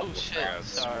get a couple. Oh shit,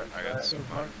 sorry. I got some.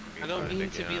 I don't mean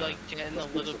to be like getting a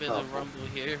little bit of rumble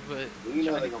here, but You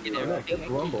know trying they're to gonna get be everything. Get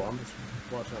rumble. I'm just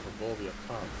watching out for Baldy up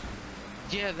top.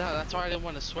 Yeah, no, that's why I didn't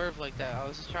want to swerve like that. I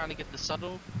was just trying to get the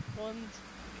subtle ones.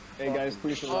 Hey guys,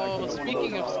 please select. Oh,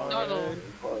 speaking of subtle,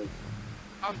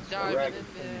 I'm diving in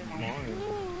there.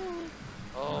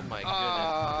 Oh my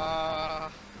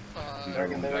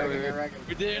goodness.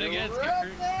 We did it again,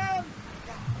 Skipper.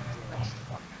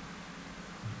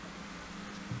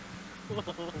 Oh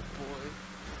boy.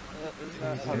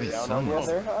 Hermes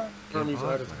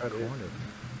had his head in.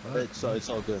 It's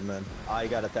all good, man. I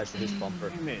got attached to this bumper.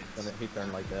 When he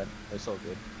turned like that. It's all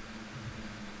good.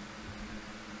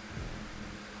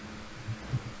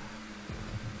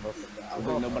 I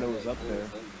think nobody was up there.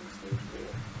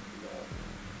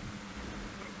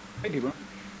 Thank you, bro.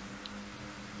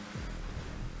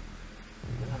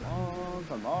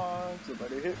 Come on,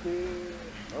 somebody hit me.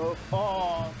 Oh, come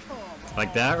on.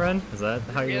 Like that, Ren? Is that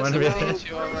how you Yes, want to I be? hit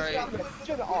you, alright. Are you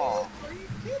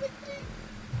kidding me?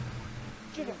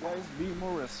 Should you guys be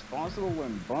more responsible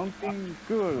when bumping?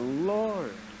 Good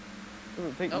lord.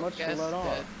 Doesn't take much to let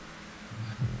off.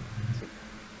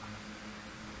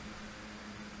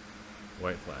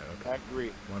 White flag, okay. I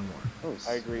agree. One more. Oh,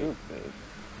 I agree. stupid.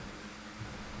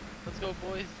 Let's go,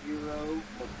 boys. Hero,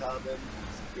 McCubbin,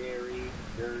 Scary,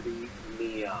 Dirty,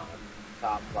 Neon.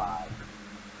 Top 5.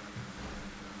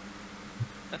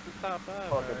 That's the top 5.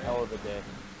 Fucking hell of a day.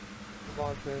 Come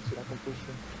on, Fancy, I can push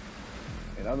you.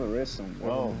 And other risks some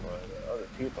well, but other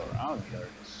people around me are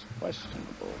just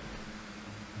questionable.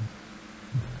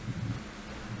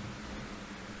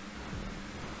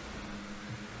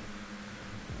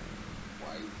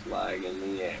 White flag in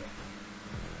the air.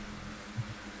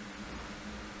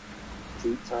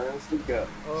 2 turns to go.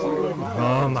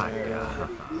 Oh my god.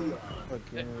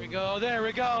 There we go, there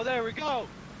we go, there we go!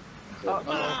 Come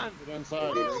on!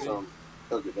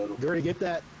 Gurdy, get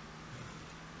that.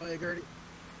 Oh, yeah, Gurdy.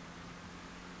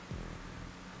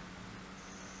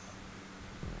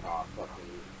 Oh, fucking.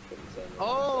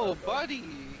 Oh, buddy!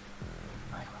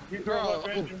 Bro,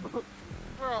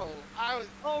 bro, I was.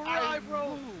 Alright,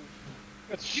 bro!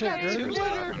 You got 2 winners!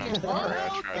 I'm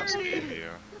gonna try to speed you.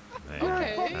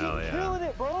 Okay. Hell yeah. Killing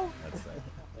it, bro. That's it.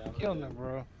 Killing it,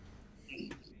 bro.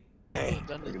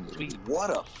 What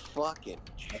a fucking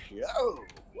show!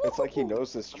 It's like he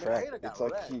knows this track. It's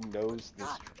like he knows this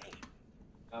track.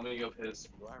 I'm gonna go piss.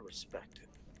 I respect it.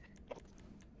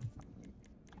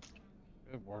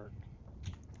 Good work.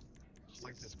 It's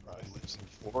like this guy lives in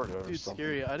Florida or Dude, something.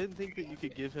 Scary. I didn't think that you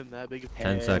could give him that big of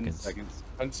 10 seconds.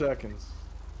 10 seconds.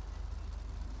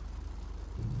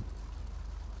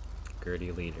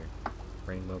 Gurdy leader.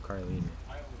 Rainbow car leader.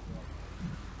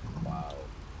 Wow.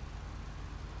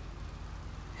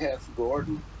 Hef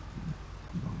Gordon.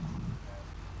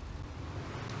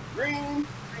 Green.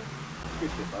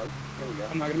 Good shit, bud. Here we go.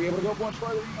 I'm not gonna be able to go much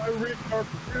farther than my rear car.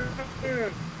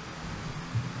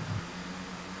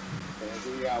 And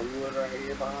we got wood right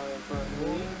here behind in front of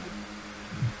me.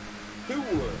 2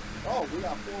 wood. Oh, we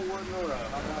got 4 wood in a row.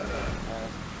 How about that?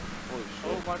 Holy shit.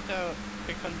 Oh, watch out.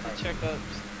 Here comes the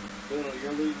checkups. Bruno,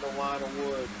 you're leading the line of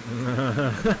wood.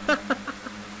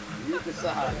 You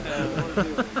decide what you want to do.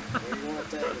 Where you want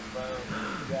to take us, bro.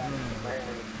 You got it, man.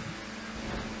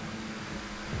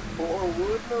 4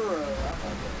 wood in a row. How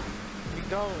about that? We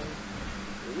going.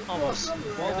 Almost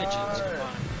 12 inches. Come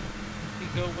on. You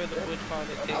go where the wood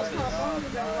finally takes us. I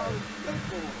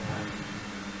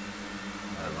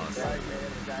lost it. Right, man,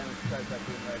 the diamond starts up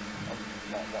being like,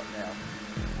 what now?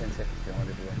 10 seconds going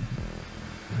everywhere.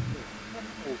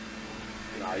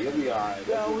 Nah, you'll be alright.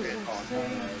 That was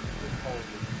insane.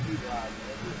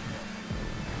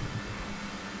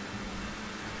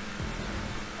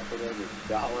 I put every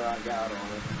dollar I got on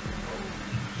it.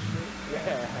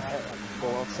 Yeah. Go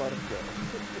outside and go.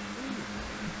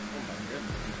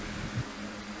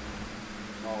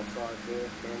 Oh, sorry, kid.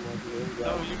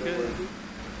 No, you good.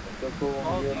 So cool.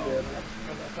 Oh, You're no. good. I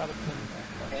got a pin back.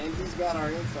 And he's got our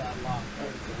inside locked. So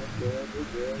we're good.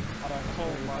 We're good.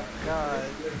 Oh my god.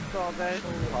 You saw that?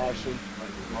 Caution.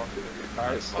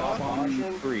 Alright, stop on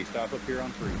 3. Stop up here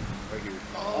on 3. Right here.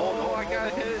 Oh, I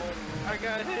got hit. I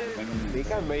got hit. I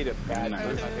think I made a bad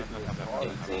move.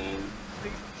 18.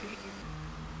 16.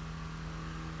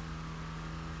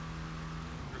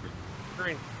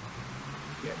 Green.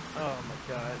 Yeah. Oh my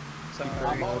god. Sorry.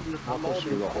 I'm on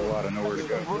There's a whole lot of nowhere to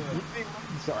go.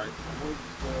 Sorry.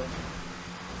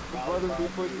 The brothers be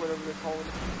push, whatever they're calling it.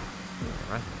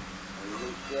 Right.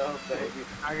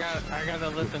 I gotta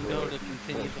let them go to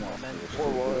continue the momentum. For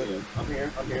what? I'm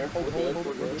here.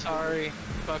 We're good. Sorry.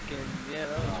 Fucking, yeah,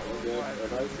 that was We're good.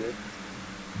 Everybody's good.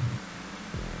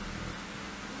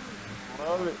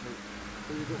 Love it.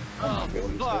 Oh,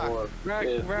 fuck. Rack.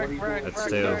 That's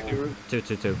 2. 2.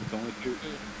 It's only 2.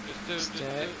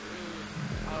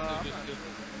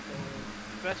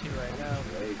 Especially right now.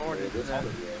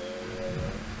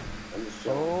 I'm just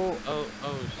chilling. Oh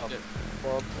shit.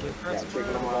 Yeah,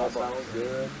 chicken on my sounds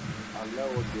good. I know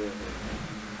we're good.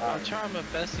 I'll try my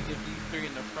best to get these 3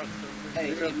 in the front.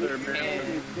 Hey, if we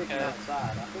can chicken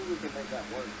outside, I think we can make that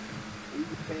work. We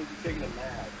can change the chicken to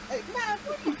Mav. Hey, Mav,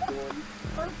 what are you doing?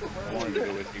 I wanted to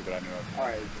go with you, but I knew I was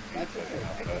Alright, that's okay.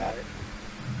 I got it.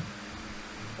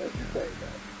 That's your thing,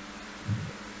 man.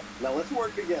 Now let's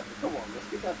work together. Come on, let's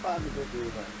get that 5 to victory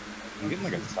tonight. I'm getting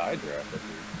like a side draft up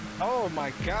here. Oh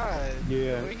my god.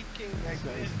 Yeah. Where he came back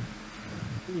in.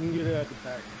 You can get it at the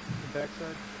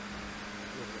backside.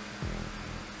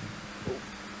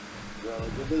 Bro,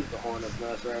 this is the hornet's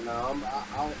nest right now.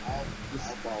 I'll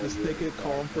follow Just you. take it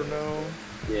calm for now.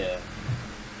 Yeah.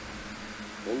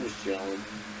 I'm just chilling.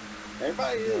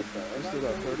 Everybody is, though. We still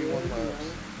got 31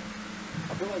 laps.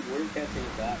 I feel like we're catching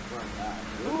that front back.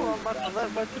 Ooh, I'm about to let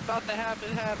what's about to happen.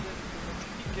 You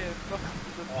get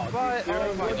Oh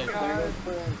my god.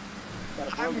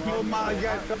 Oh my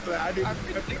god, I didn't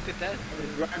predicted that.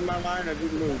 drive my line, I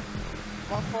didn't move.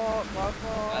 My fault.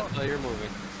 That's how you're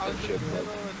moving. I'm shit, bro.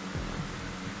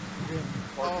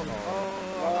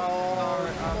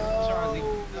 sorry. I'm Charlie. You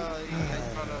guys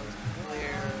thought I was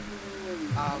clear.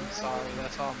 I'm sorry.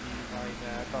 That's all me right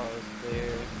now. I thought it was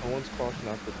clear. No one's crossing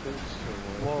out the pitch. So,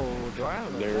 Whoa, do I have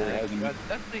a There lag? hasn't I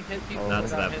definitely hit people. Not to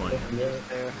without that point. hitting them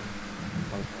there.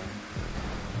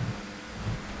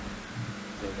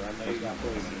 I know you got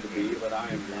places to be, but I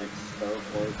am like so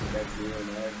close to catch you in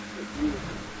there.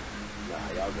 Nah,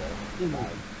 y'all go.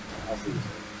 Bye. I'll see you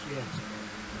soon. Yes.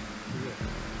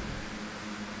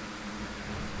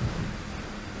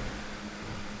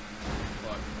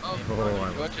 Oh,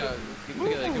 watch out. Get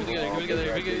together.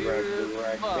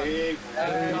 Big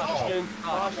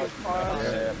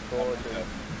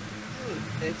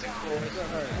It's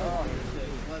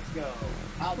let's go.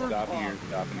 Stop here.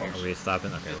 Are we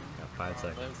stopping? Okay, got 5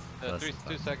 seconds. Less than 2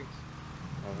 5. seconds.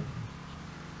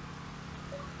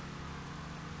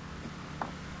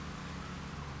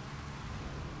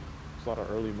 There's a lot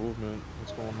of early movement.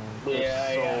 What's going on?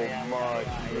 Yeah, yeah,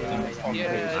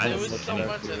 I there just was so looked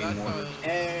much that I thought.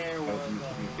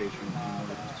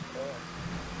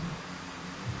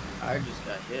 I just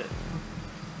got hit.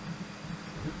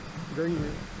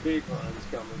 Green. Big runs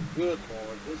coming. Good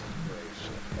lord, this is great.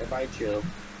 Everybody chill.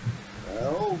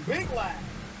 Oh, big lag.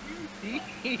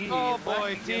 Oh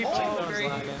boy, T-Bone.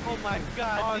 Oh my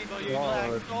god, T-Bone, you're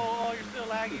lagging. Oh, you're still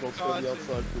lagging. Don't stay the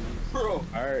outside, please. Bro.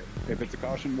 Alright, if it's a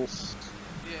caution, we'll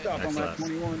stop on that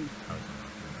 21.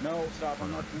 No, stop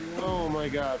on that 21. Oh my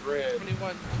god, red.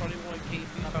 21 KP.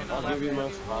 I'll give you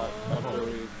my spot. I've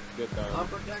already get that. I'm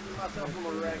protecting myself from a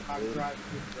wreck. I'm driving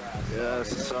through the grass.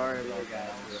 Yes, sorry about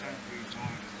that.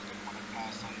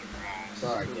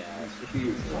 Sorry, guys. 20,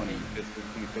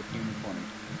 15, 20.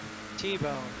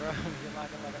 T-Bone, bro. You're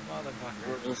lagging like a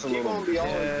motherfucker. T-Bone be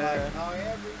always like, oh,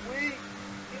 every week.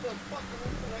 Get the fucking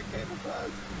into that cable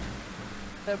ties.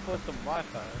 That put some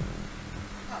Wi-Fi.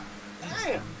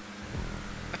 Damn.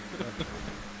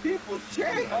 People's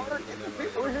change.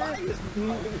 People buying this.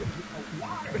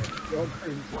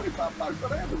 $25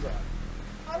 on Amazon.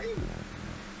 Not even.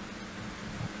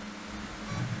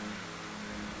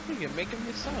 You're making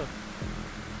me stuff.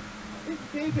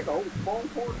 Can you take a whole phone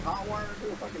cord, hot wire to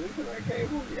a fucking Ethernet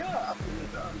cable? Yeah, I've seen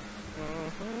it done.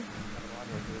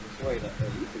 Wait,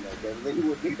 Ethernet cable, then you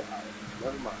wouldn't need a hot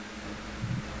wire. Never mind.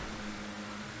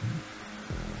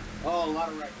 Oh, a lot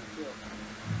of wrecking still.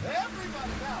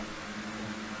 Everybody's out!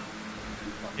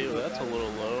 Ew, that's a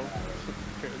little low.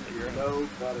 No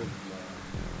butter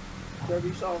flow. Trevor,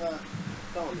 you saw that?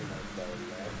 Tell me that's better than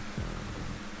that.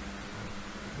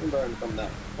 We better come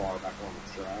that far back on the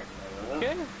track.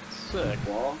 Okay, sick.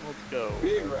 Let's go.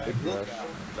 Big wreck, look out.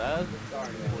 That?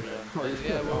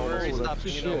 Yeah, well, we're already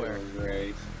stopping you nowhere.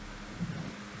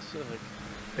 Sick.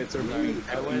 It's a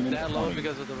I went that low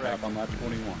because of the wreck. I'm not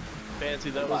 21. Fancy,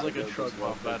 that was like a truck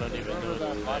bump. I don't even know.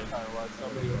 That last time was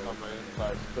somebody was on my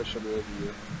inside, pushing over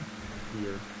you.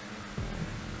 Here.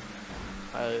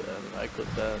 I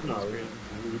clipped that. No, That's great.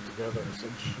 we were together or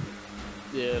some shit.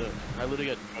 Yeah, I literally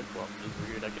got truck bumped. It's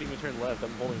weird. I can't even turn left.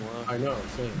 I'm holding left. I know,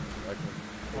 same. I can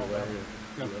go right here.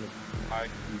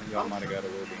 Y'all might have got a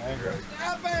little bit here.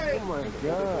 Oh my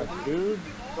god, dude.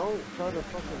 Don't try to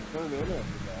fucking turn in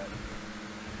after that.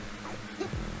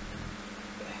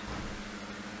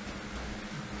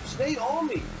 Stay on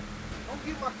me. Don't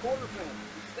get my quarter pound.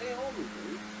 Stay on me,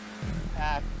 dude.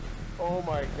 Ah. Oh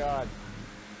my god.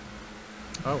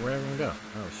 Oh, where'd everyone go?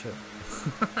 Oh, shit.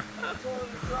 I told him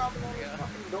to drop it on his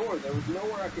fucking door. There was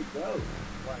nowhere I could go.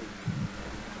 Like,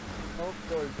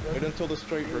 Wait until the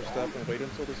straight, Verstappen. Wait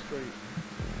until the straight.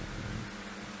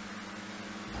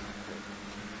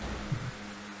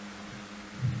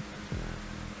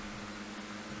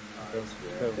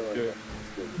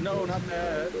 No, not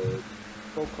that.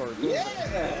 Go kart.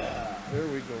 yeah! There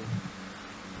we go.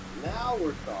 Now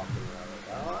we're talking about it.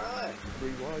 All right.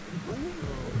 Rewind.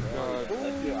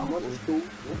 How much is cool?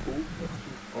 We're cool.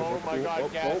 Oh my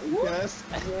god, gas. Yes.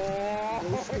 A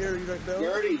little scary right now.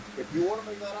 Gurdy, if you want to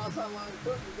make that outside line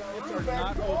quick, you got Pits to are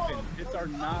not open. Pits are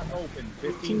not open.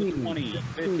 15 to 20.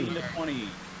 15 to 20.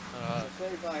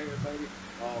 Safe out here, baby.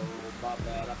 Oh, my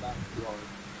bad. I'm back to yours.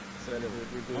 Said it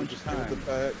We're doing bunch just of in the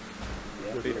times.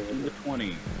 back. 15 to 20.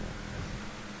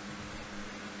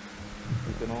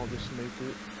 We can all just make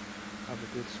it. Have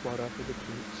a good spot after the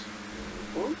pits.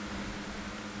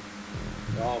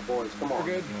 Oh, boys, come on.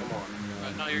 We're good. Come on.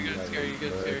 No, you're good. Scary. You're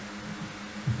good. Scary.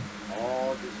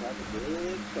 Oh, just have a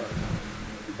good start.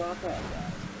 Think about that,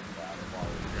 guys.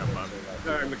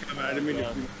 Sorry, McCubbin, I didn't mean to.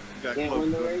 Got Can't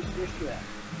win the race just yet.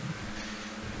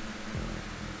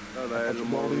 Oh, I had a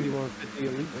more.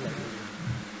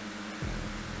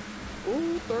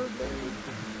 Ooh, third base.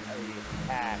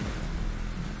 I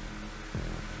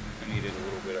needed a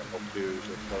little bit of help too,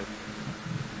 so it's like.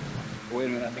 Wait a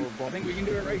minute, I think we can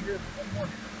do it right here. One more.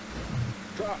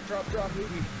 Drop,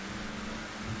 movie.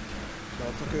 No,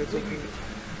 it's okay, it's okay.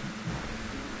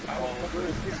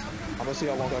 I'm gonna see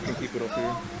how long I can keep it up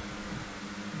here.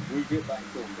 We get back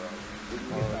to him, bro. We can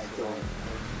get back to him.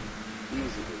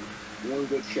 Easily. One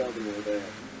good shove and we're there.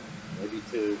 Maybe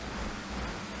two.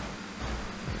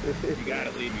 You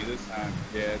gotta leave me this time.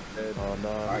 Yeah. Oh, no.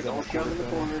 Alright, don't shove in the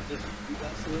corner. Just, you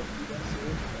got slip.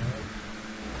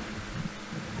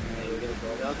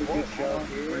 Another good shove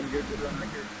here. We're in good run right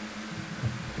here.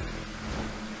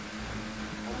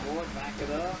 One more, back it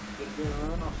up. Get a good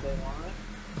run off that line.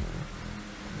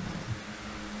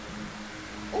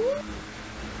 Ooh!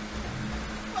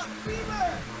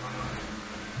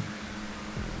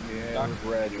 Yeah, Doc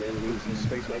Red, we're losing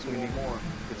space. That's what we need more.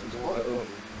 Get some more.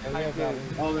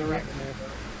 Oh, they're right.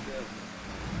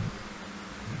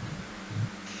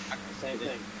 Same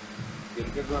thing. Get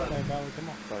a good run. Come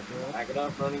on. Back it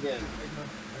up, run again.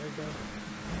 There we go.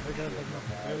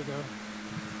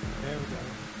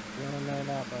 You're on there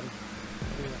now, buddy.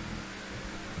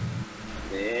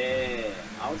 Yeah.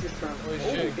 I was just trying to Holy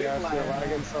shit, gas, you're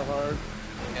lagging so hard.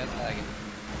 Yeah, lagging.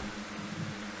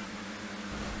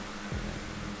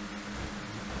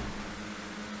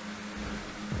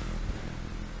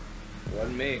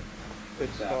 Wasn't me. It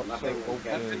stops so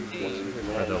open.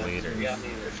 For the leaders. Yeah,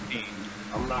 15.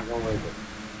 I'm not gonna leave it.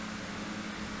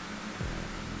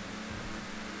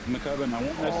 McCubbin, I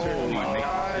won't necessarily make it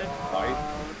fight.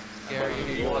 Scary.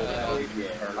 You want that?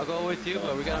 I'll go with you,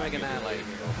 but we gotta make an ally.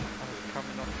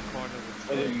 Coming up the corner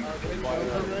with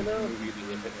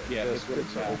Yeah, this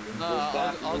one's open. No,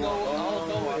 I'll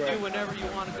go with you whenever you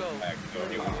want to go.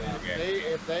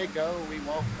 If they go, we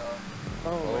won't go.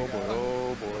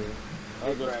 Oh boy.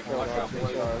 Big rack, watch out,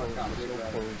 boys. So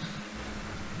close.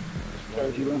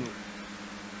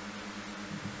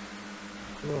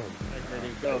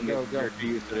 Go. You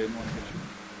used to didn't want to hit you.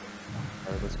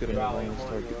 Alright, let's get in the lane and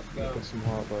start getting some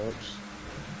hot laps.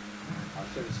 I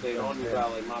should have stayed on you,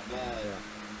 Vally. My bad.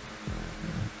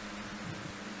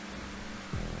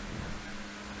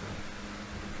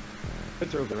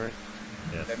 It's open, right?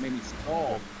 Yes. That made me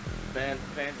stall. Fancy.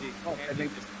 That made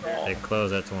me stall. They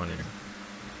close at 20.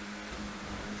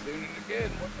 Doing it again.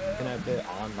 What the hell? Can I pit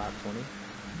on lap 20?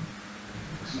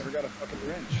 Never got a fucking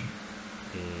wrench.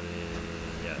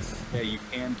 Yes. Yeah, you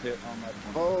can pit on lap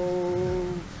 20.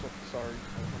 Oh, Sorry.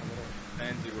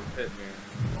 Fancy, we're pitting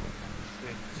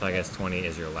here. So I guess 20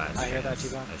 is your last I hear that, chance,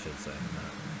 T-Bone. I should say.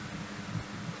 Not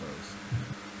close.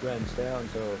 Ren, stay out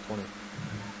until 20.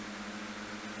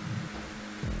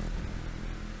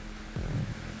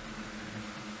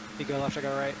 You go left, I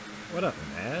go right. What up,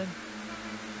 man?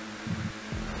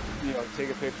 you know, take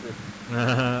a picture.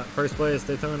 First place,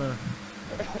 Daytona.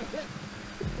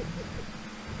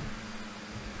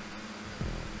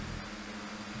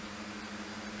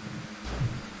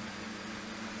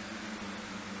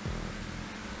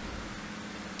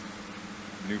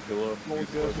 New pillow. New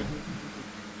good.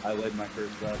 I led my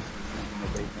first lap.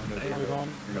 Hey, Move on.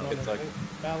 It's like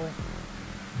Vally.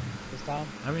 This time?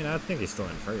 I mean, I think he's still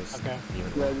in first. Okay.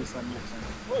 Even Yeah, with this time, next time.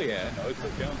 oh yeah, no, it's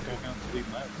like down to lead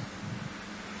laps.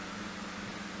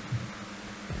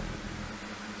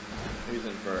 Who's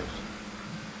in first?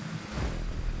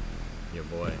 your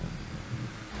boy.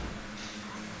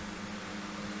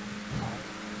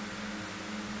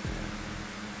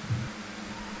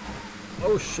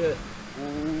 Oh shit.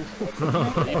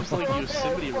 He was like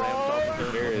Yosemite ramped off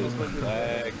of There it. is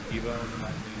flag, T-bone.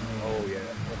 Oh yeah.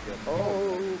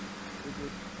 Oh.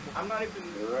 I'm not even.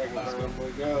 Reagan,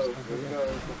 we go. We go.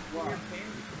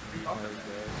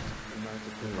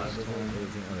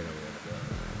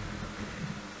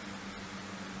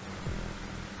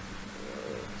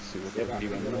 See what We're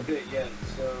not going to fit yet,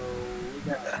 so we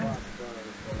got lots of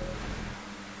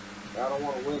I don't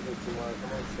want to win it too much. I'm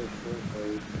going to say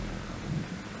straight.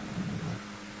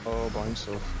 Oh, by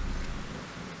himself.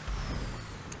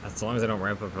 As long as I don't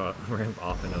ramp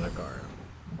off another car.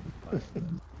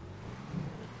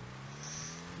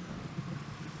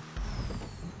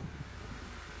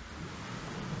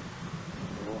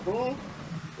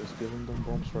 Just give him them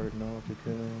bumps right now if you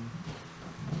can.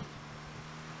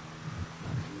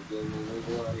 Then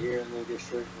we go out here and then get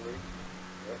straight for it.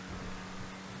 Yep.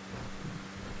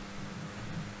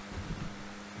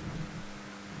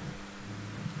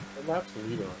 What lap's the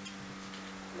lead on?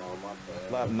 No, my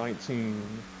bad. Lap 19.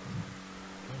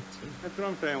 That's what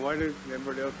I'm saying. Why did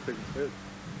everybody else take a pit?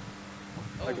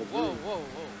 Oh, Like a whoa, whoa,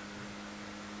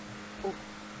 whoa.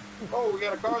 Oh, we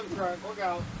got a car on the track. Look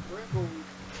out. Redwood.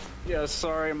 Yeah,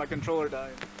 sorry, my controller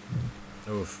died.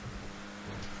 Oof.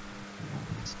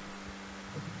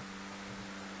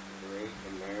 Great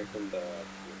American dog.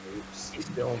 Oops. He's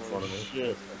still in front of me.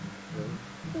 Shit.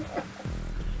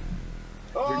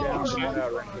 Oh, You're down, shit. shout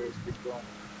out right here. Keep going.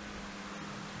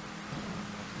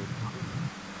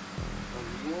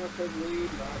 You want to take the lead?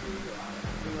 I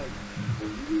feel like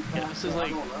when you Yeah, this is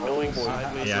like going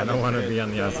sideways. Yeah, I don't want to be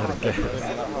on the outside of gas.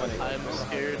 I'm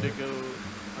scared to go.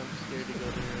 I'm scared to go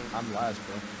there. I'm last,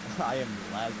 bro. I am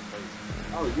last place.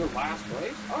 Oh, you're last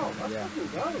place? Oh, that's Yeah. fucking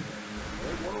good.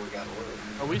 What do we got to lose?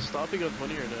 Are we stopping on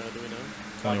 20 or no? Do we know?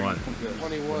 21.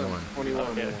 21.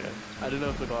 Okay, okay. I didn't know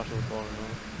if the caution was falling or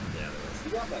not. Yeah, there was.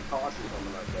 You got that caution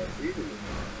coming up there. So you can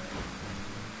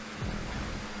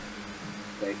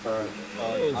They turn.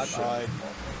 I tried.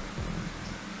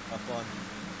 Have fun.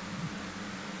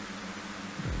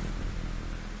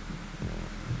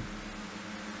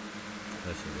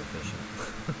 That should be efficient.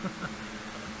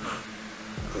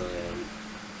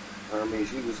 I mean,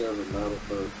 she deserves a medal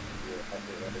for. Yeah, I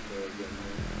think that is very good.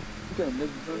 You got a mid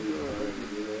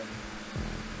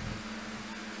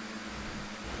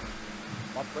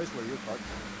What place were you parked?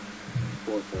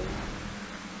 14,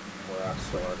 where I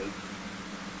started.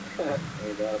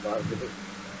 Ain't that about it?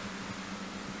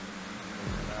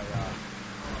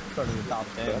 Started in the top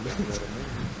 10.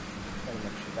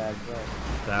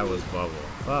 That was bubble.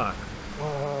 Fuck.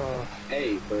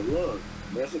 Hey, but look,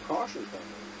 there's a caution coming.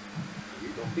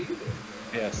 You're gonna be there.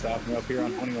 Yeah, stop me up here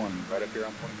on 21. Right up here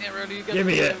on 21. Yeah, Roddy, you got Give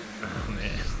the me it. flip. Oh,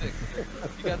 man.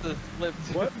 You got the flip.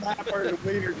 What lap are the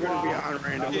leaders going to be on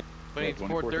random?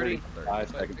 24:30. 5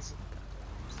 seconds.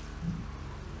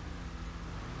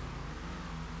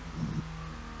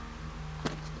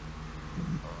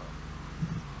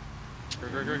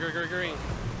 Green.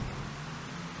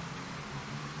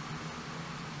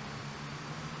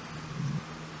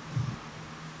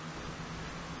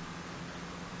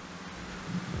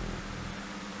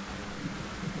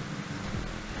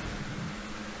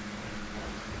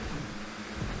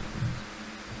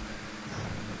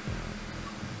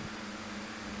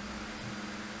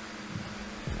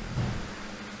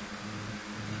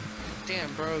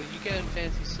 Damn, bro, you getting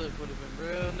fancy slip would have been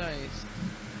real nice.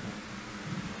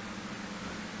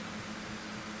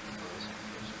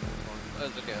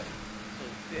 That's okay. So,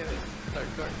 damn it. Start.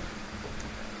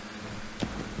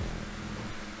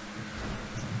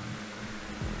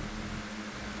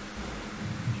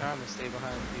 Trying to stay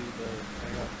behind you, but I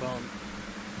got bumped.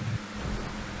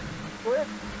 Quick.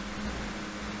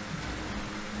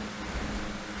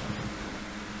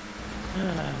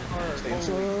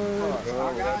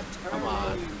 Come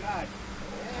on. God.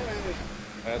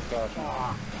 That's caution.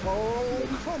 Oh,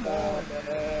 come on,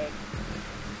 man.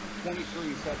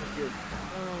 23 seconds here.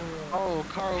 Oh,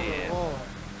 Carl. Yeah. Oh.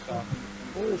 Stop.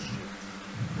 Bullshit.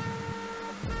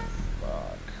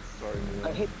 Fuck. Sorry, man. I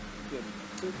hit him.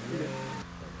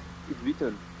 It's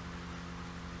Vitor.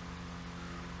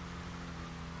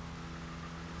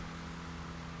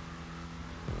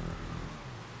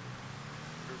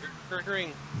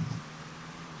 Ring.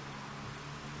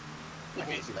 I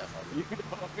can't see that far. You know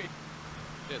what I mean?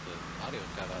 Shit, the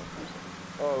audio's cut out.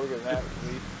 Oh, look at that.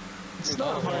 It's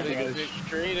not hard to get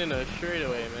straight in a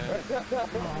straightaway, man.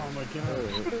 Oh my god.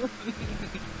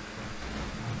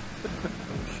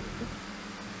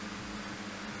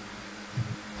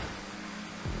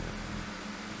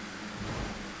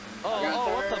 What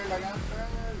the?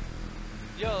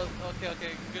 Yo,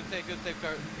 okay, good save,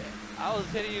 car. I was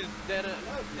hitting you dead in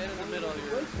the middle of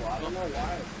your. I don't know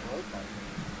why it broke like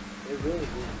that. It really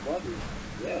wasn't.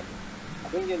 Yeah.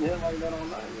 I've been getting hit like that all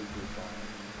night.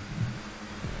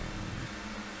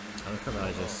 I'm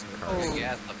probably just Oh,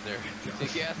 gas up there. The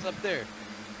gas up there.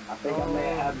 I think I may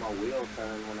have had my wheel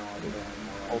turned when I was doing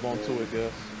more. Hold on to it,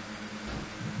 Gus.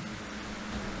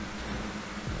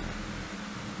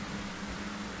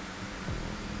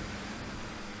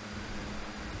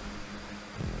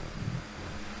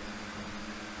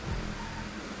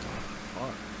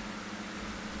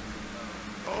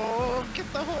 Oh, get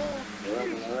the hole.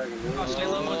 Oh, stay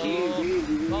low, monkey.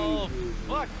 Oh,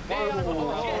 fuck. Damn.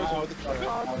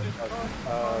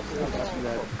 Oh,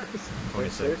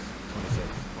 26.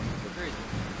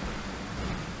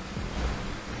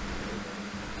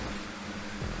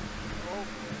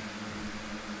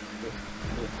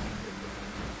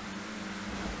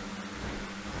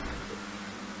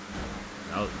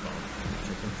 That was bomb.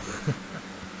 Chicken.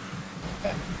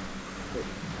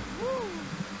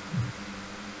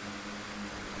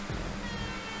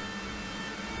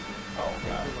 Oh,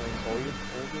 God.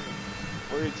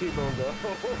 Where did T-Bone go?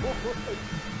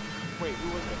 Wait, who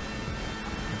was it?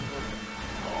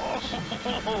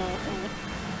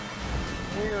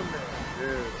 Damn it,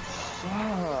 dude.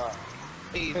 Fuck.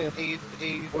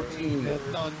 8. 14. No,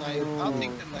 9. I'll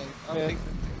take the 9. I'll take the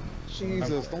 9.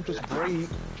 Jesus, don't just break.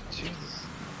 Jesus.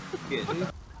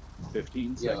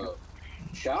 15 seconds. Yo,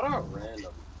 shout out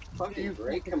Random. Fucking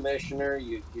great commissioner.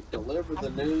 You deliver the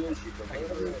news. You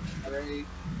deliver it straight.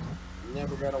 You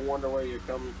never gotta wonder where you're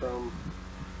coming from.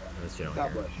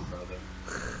 God bless you, brother.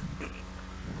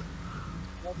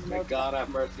 May God have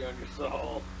mercy on your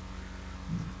soul.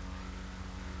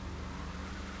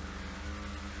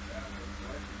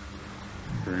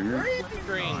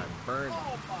 Green. Burn.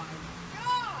 Oh my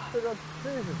God!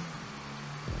 Jesus.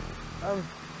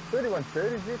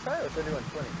 3130 G tire or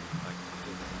 3120?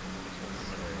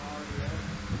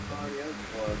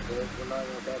 We're not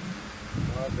gonna touch.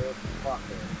 Fuck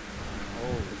it.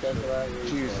 Oh,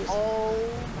 Jesus. Oh.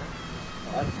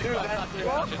 That's dude, that's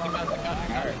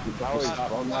Alright, that was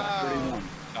stop on that 31.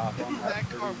 Stop on that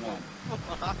 31.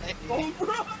 Oh,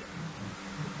 bro!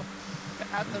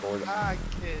 At the back,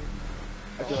 kid.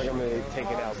 I feel like I'm gonna take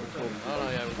it out.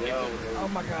 Oh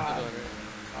my God.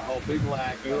 Oh, big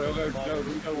lag. Go.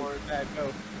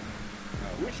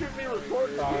 We shouldn't be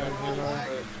recording.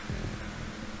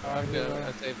 I'm good.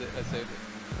 I saved it.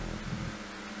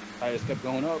 I just kept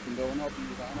going up and going up and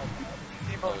going up.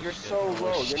 Bro, you're so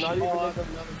low. You're not even in the...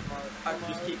 I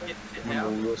just keep getting hit And now.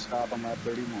 we'll stop on that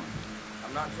 31.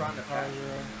 I'm not trying to pass.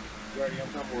 Gurdy, I'm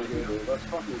coming with you, dude. Let's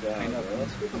fucking go.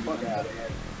 Let's get the fuck out of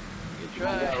here. You We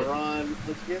gotta run.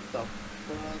 Let's get the fuck.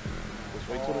 Let's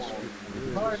wait till the street.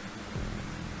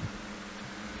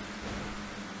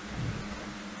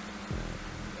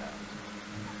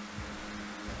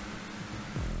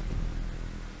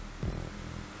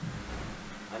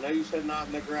 I know you said not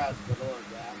in the grass, but look,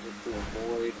 that was to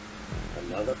avoid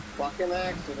another fucking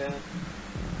accident.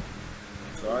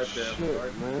 Sorry, Tim.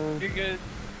 Sorry. You're good.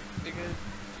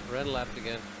 Red lapped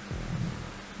again.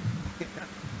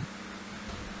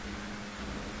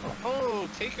 Oh,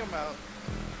 take him out.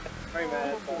 Hey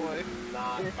man, Oh, boy. I'm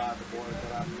not by the board,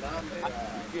 but I'm not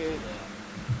Good.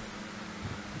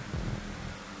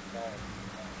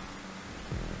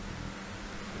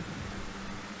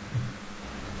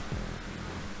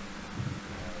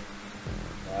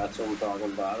 That's what I'm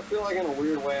talking about. I feel like in a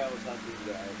weird way I was helping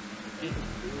you guys.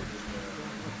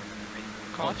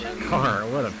 caution? Car,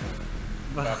 what a...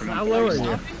 How low are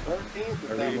you?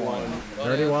 31.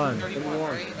 31. 31,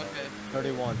 right? Okay.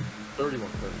 31. 31.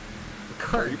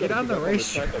 Car, get on the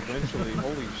racetrack. Eventually,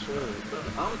 holy shit.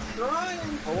 I'm trying to.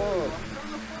 Hello. I'm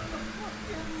trying to find a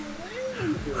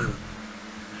fucking lane.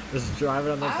 Just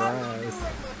driving on the I'm not gonna grass.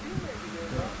 wreck my teammate today,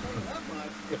 bro. I'll tell you that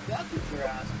much. If that's what you're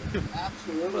asking,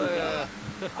 absolutely not.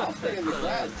 I'll stay in the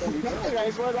grass. Hey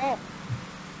guys, right off.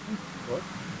 What?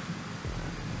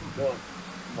 Look,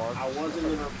 I wasn't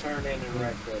gonna turn in and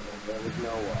wreck them. There was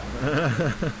no way.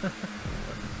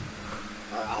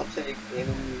 I'll take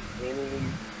any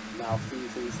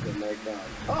malfeasance that may come.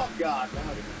 Oh God, now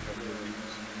they're gonna come in.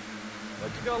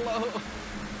 Why'd you go low?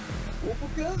 Well,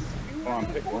 because you Come on,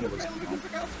 pick one of us. because I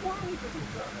got squirrely because I'm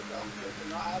trying to dump this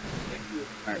and I have to stick with it.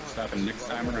 Alright, stop and next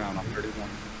time around, I'm 31.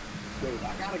 Dude,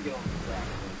 I gotta get on the track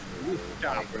eventually.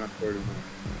 Stop when I'm 31.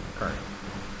 Car.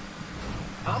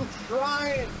 I'm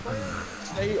trying, man.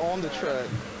 Stay on the track.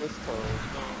 Let's go.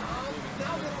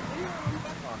 Now that I'm here,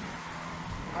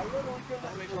 I literally could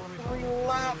have 3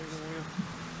 laps.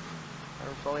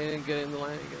 I'm probably didn't get in the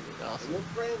lane again. Awesome. And then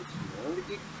friends, you want to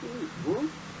get cute, whoop.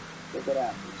 Look what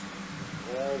happens.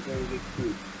 Well, it's gonna get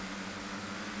cute.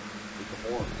 With the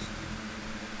horns.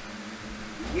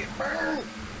 You get burned!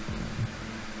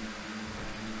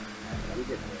 Alright, let me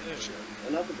get there.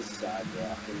 Enough of the side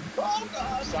drafting. Oh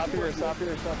God! Stop here, stop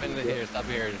here, stop Stop here, stop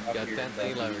here. You got 10th,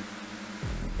 11th.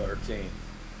 13.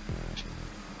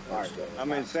 Alright,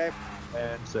 I'm in safe.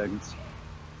 10 seconds.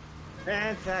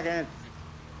 10 seconds.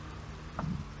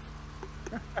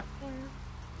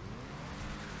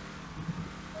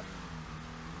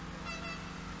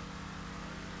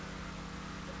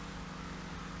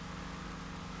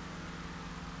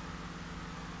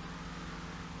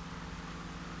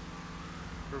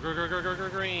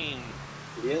 Green.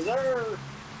 Yes, sir.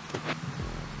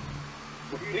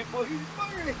 Boogity, boogity,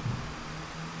 boogity.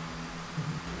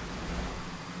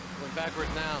 Going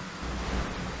backwards now.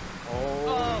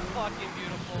 Oh. Fucking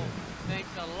beautiful. Thanks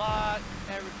a lot,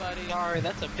 everybody. Sorry,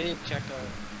 that's a big checkup.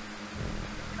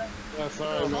 Yeah,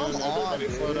 sorry, man. Everybody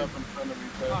slowed up in front of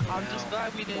each other. I'm just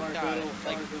glad we didn't die.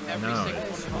 Like, every No, single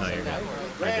it's one not of your us bad.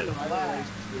 that Random I flag.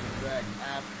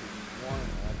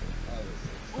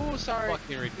 were. Ooh, sorry.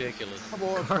 Fucking ridiculous.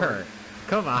 Car.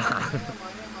 Come on. Alright,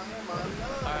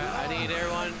 I need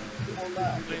everyone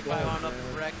 25 on up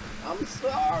the wreck. I'm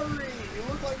sorry. You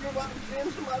look like you're about to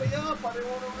jam somebody up. I didn't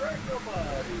want to wreck nobody.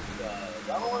 I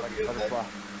don't want to be a penalty.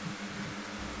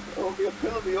 I don't want to be a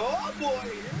penalty. Oh boy.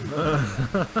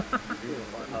 I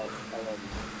love you.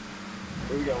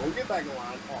 Here we go. We'll get back in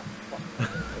line. Oh, fuck.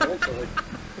 Eventually.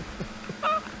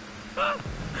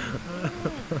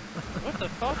 What the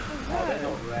fuck was Oh, that? they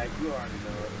don't wreck. You already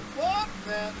know it. Fuck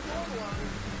that.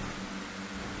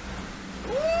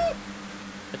 Woo!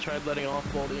 I tried letting off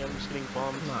Baldy, I'm just getting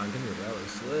bombed. Come on, give me a rally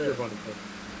slip.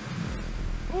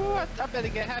 Ooh, I better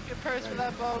get half your purse for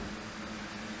that boat.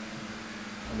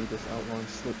 I need this outline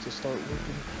slip to start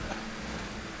working.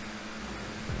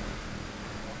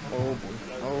 Oh boy.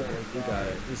 Oh boy. You got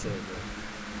it. You saved it.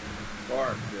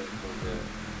 Bark, good.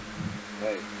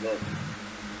 Hey, look.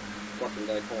 Fucking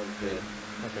Daytona, kid.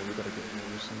 Okay, we gotta get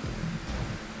rid of something.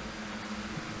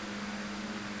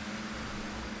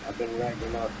 I've been wrecking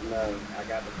enough to know I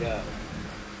got to go.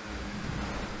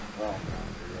 Oh my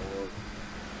Lord.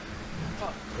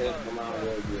 Yes, come on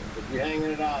with you. If you're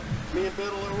hanging it out, me and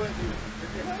Biddle are with you. If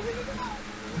you're hanging it out,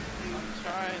 I'm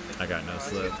trying to... I got no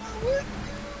slip.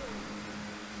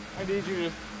 I need you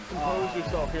to compose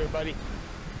yourself here, buddy.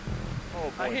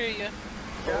 Oh boy. I hear you.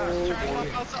 Oh, Trying to boy.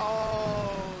 walk outside. Oh,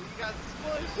 you got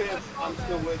smushed. I'm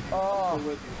still with you. I'm still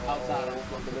with you. Outside, I'm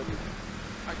still with you.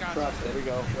 I got Trust you. it. There we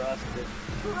go. Trust it.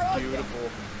 Beautiful.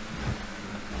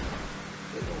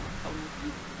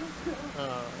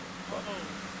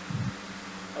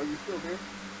 Are you still here?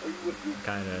 Are you with me?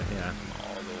 Kinda, yeah.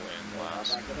 All the way in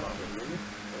last. Back it up.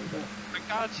 I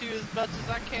got you as much as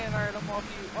I can. Alright, I'm off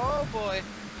you. Oh boy.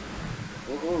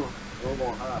 We're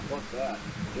going high. Fuck that.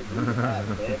 Get rid of that,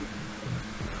 baby.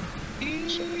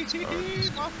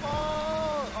 My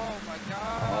fault. Oh my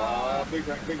god. Big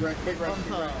wreck.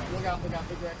 Look out,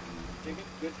 big wreck. Take it.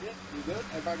 Good shit. You good?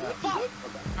 Everybody good? You good?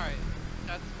 Okay. Alright,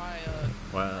 that's my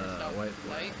White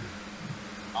light.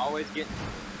 Always get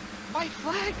White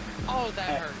flag! Oh,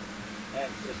 that hurt. Hey,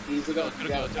 just ease it up. To the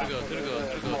go.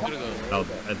 Oh,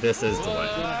 this is the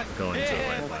white. Going to the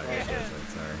white flag.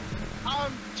 Sorry.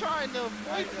 I'm trying to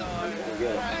avoid We'll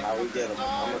get him. How we get him?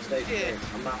 I'm gonna stay straight.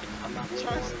 I'm not really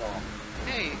going at all.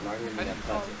 Hey, I'm not even I gonna didn't touch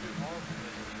follow it.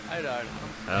 through. I know.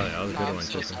 Oh, that was a good I'm one,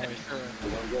 so Chicken. sorry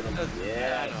for.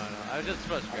 Yeah. I know. I was just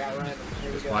frustrated.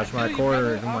 Just watch my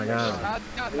quarter. Oh my god. I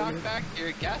got knocked back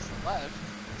here. Gas left.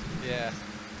 Yeah.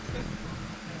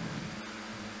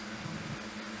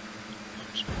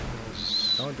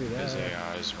 Don't do that. His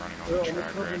AI is running on the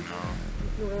track right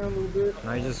now.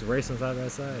 Now you just racing side by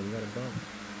side. You got a bump.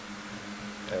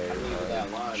 I needed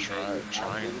that line,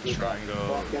 Try and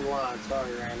go. Fucking line.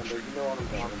 Sorry, Random, but you know what I'm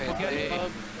talking about. Okay.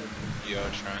 Yo,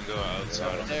 try and go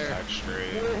outside on the back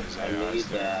straight. His I AI's need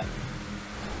there. that.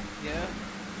 Yeah.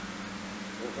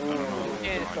 I don't know what's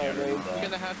going on yet. We're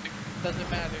gonna have to. Doesn't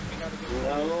matter. We gotta go.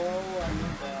 No, I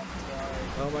need that. Sorry.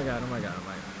 Oh my god. Oh my god. Oh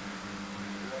my god.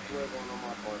 What's going on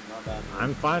my part? My bad.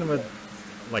 I'm fine with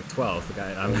like 12th,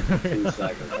 guy. I'm 2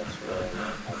 seconds. That's really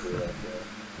I'll do that.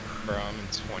 Bro, I'm in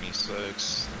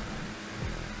 26.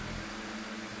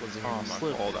 Wasn't Oh, even my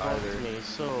slip fault fucked either. me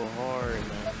so hard,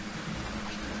 man.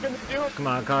 Come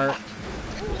on, car.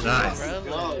 Nice.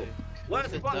 Relic.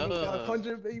 Let's fucking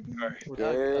 500, baby.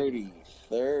 30.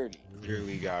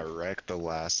 Literally got wrecked the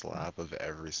last lap of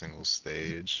every single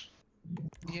stage.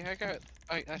 Yeah,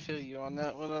 I feel you on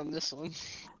that one. On this one.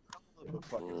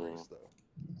 Fucking race though.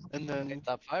 And then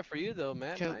Top 5 for you though,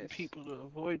 man. counting Nice. people to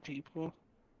avoid people.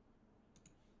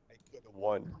 I could have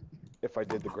won if I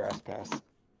did the grass pass.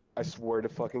 I swear to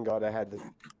fucking God, I had the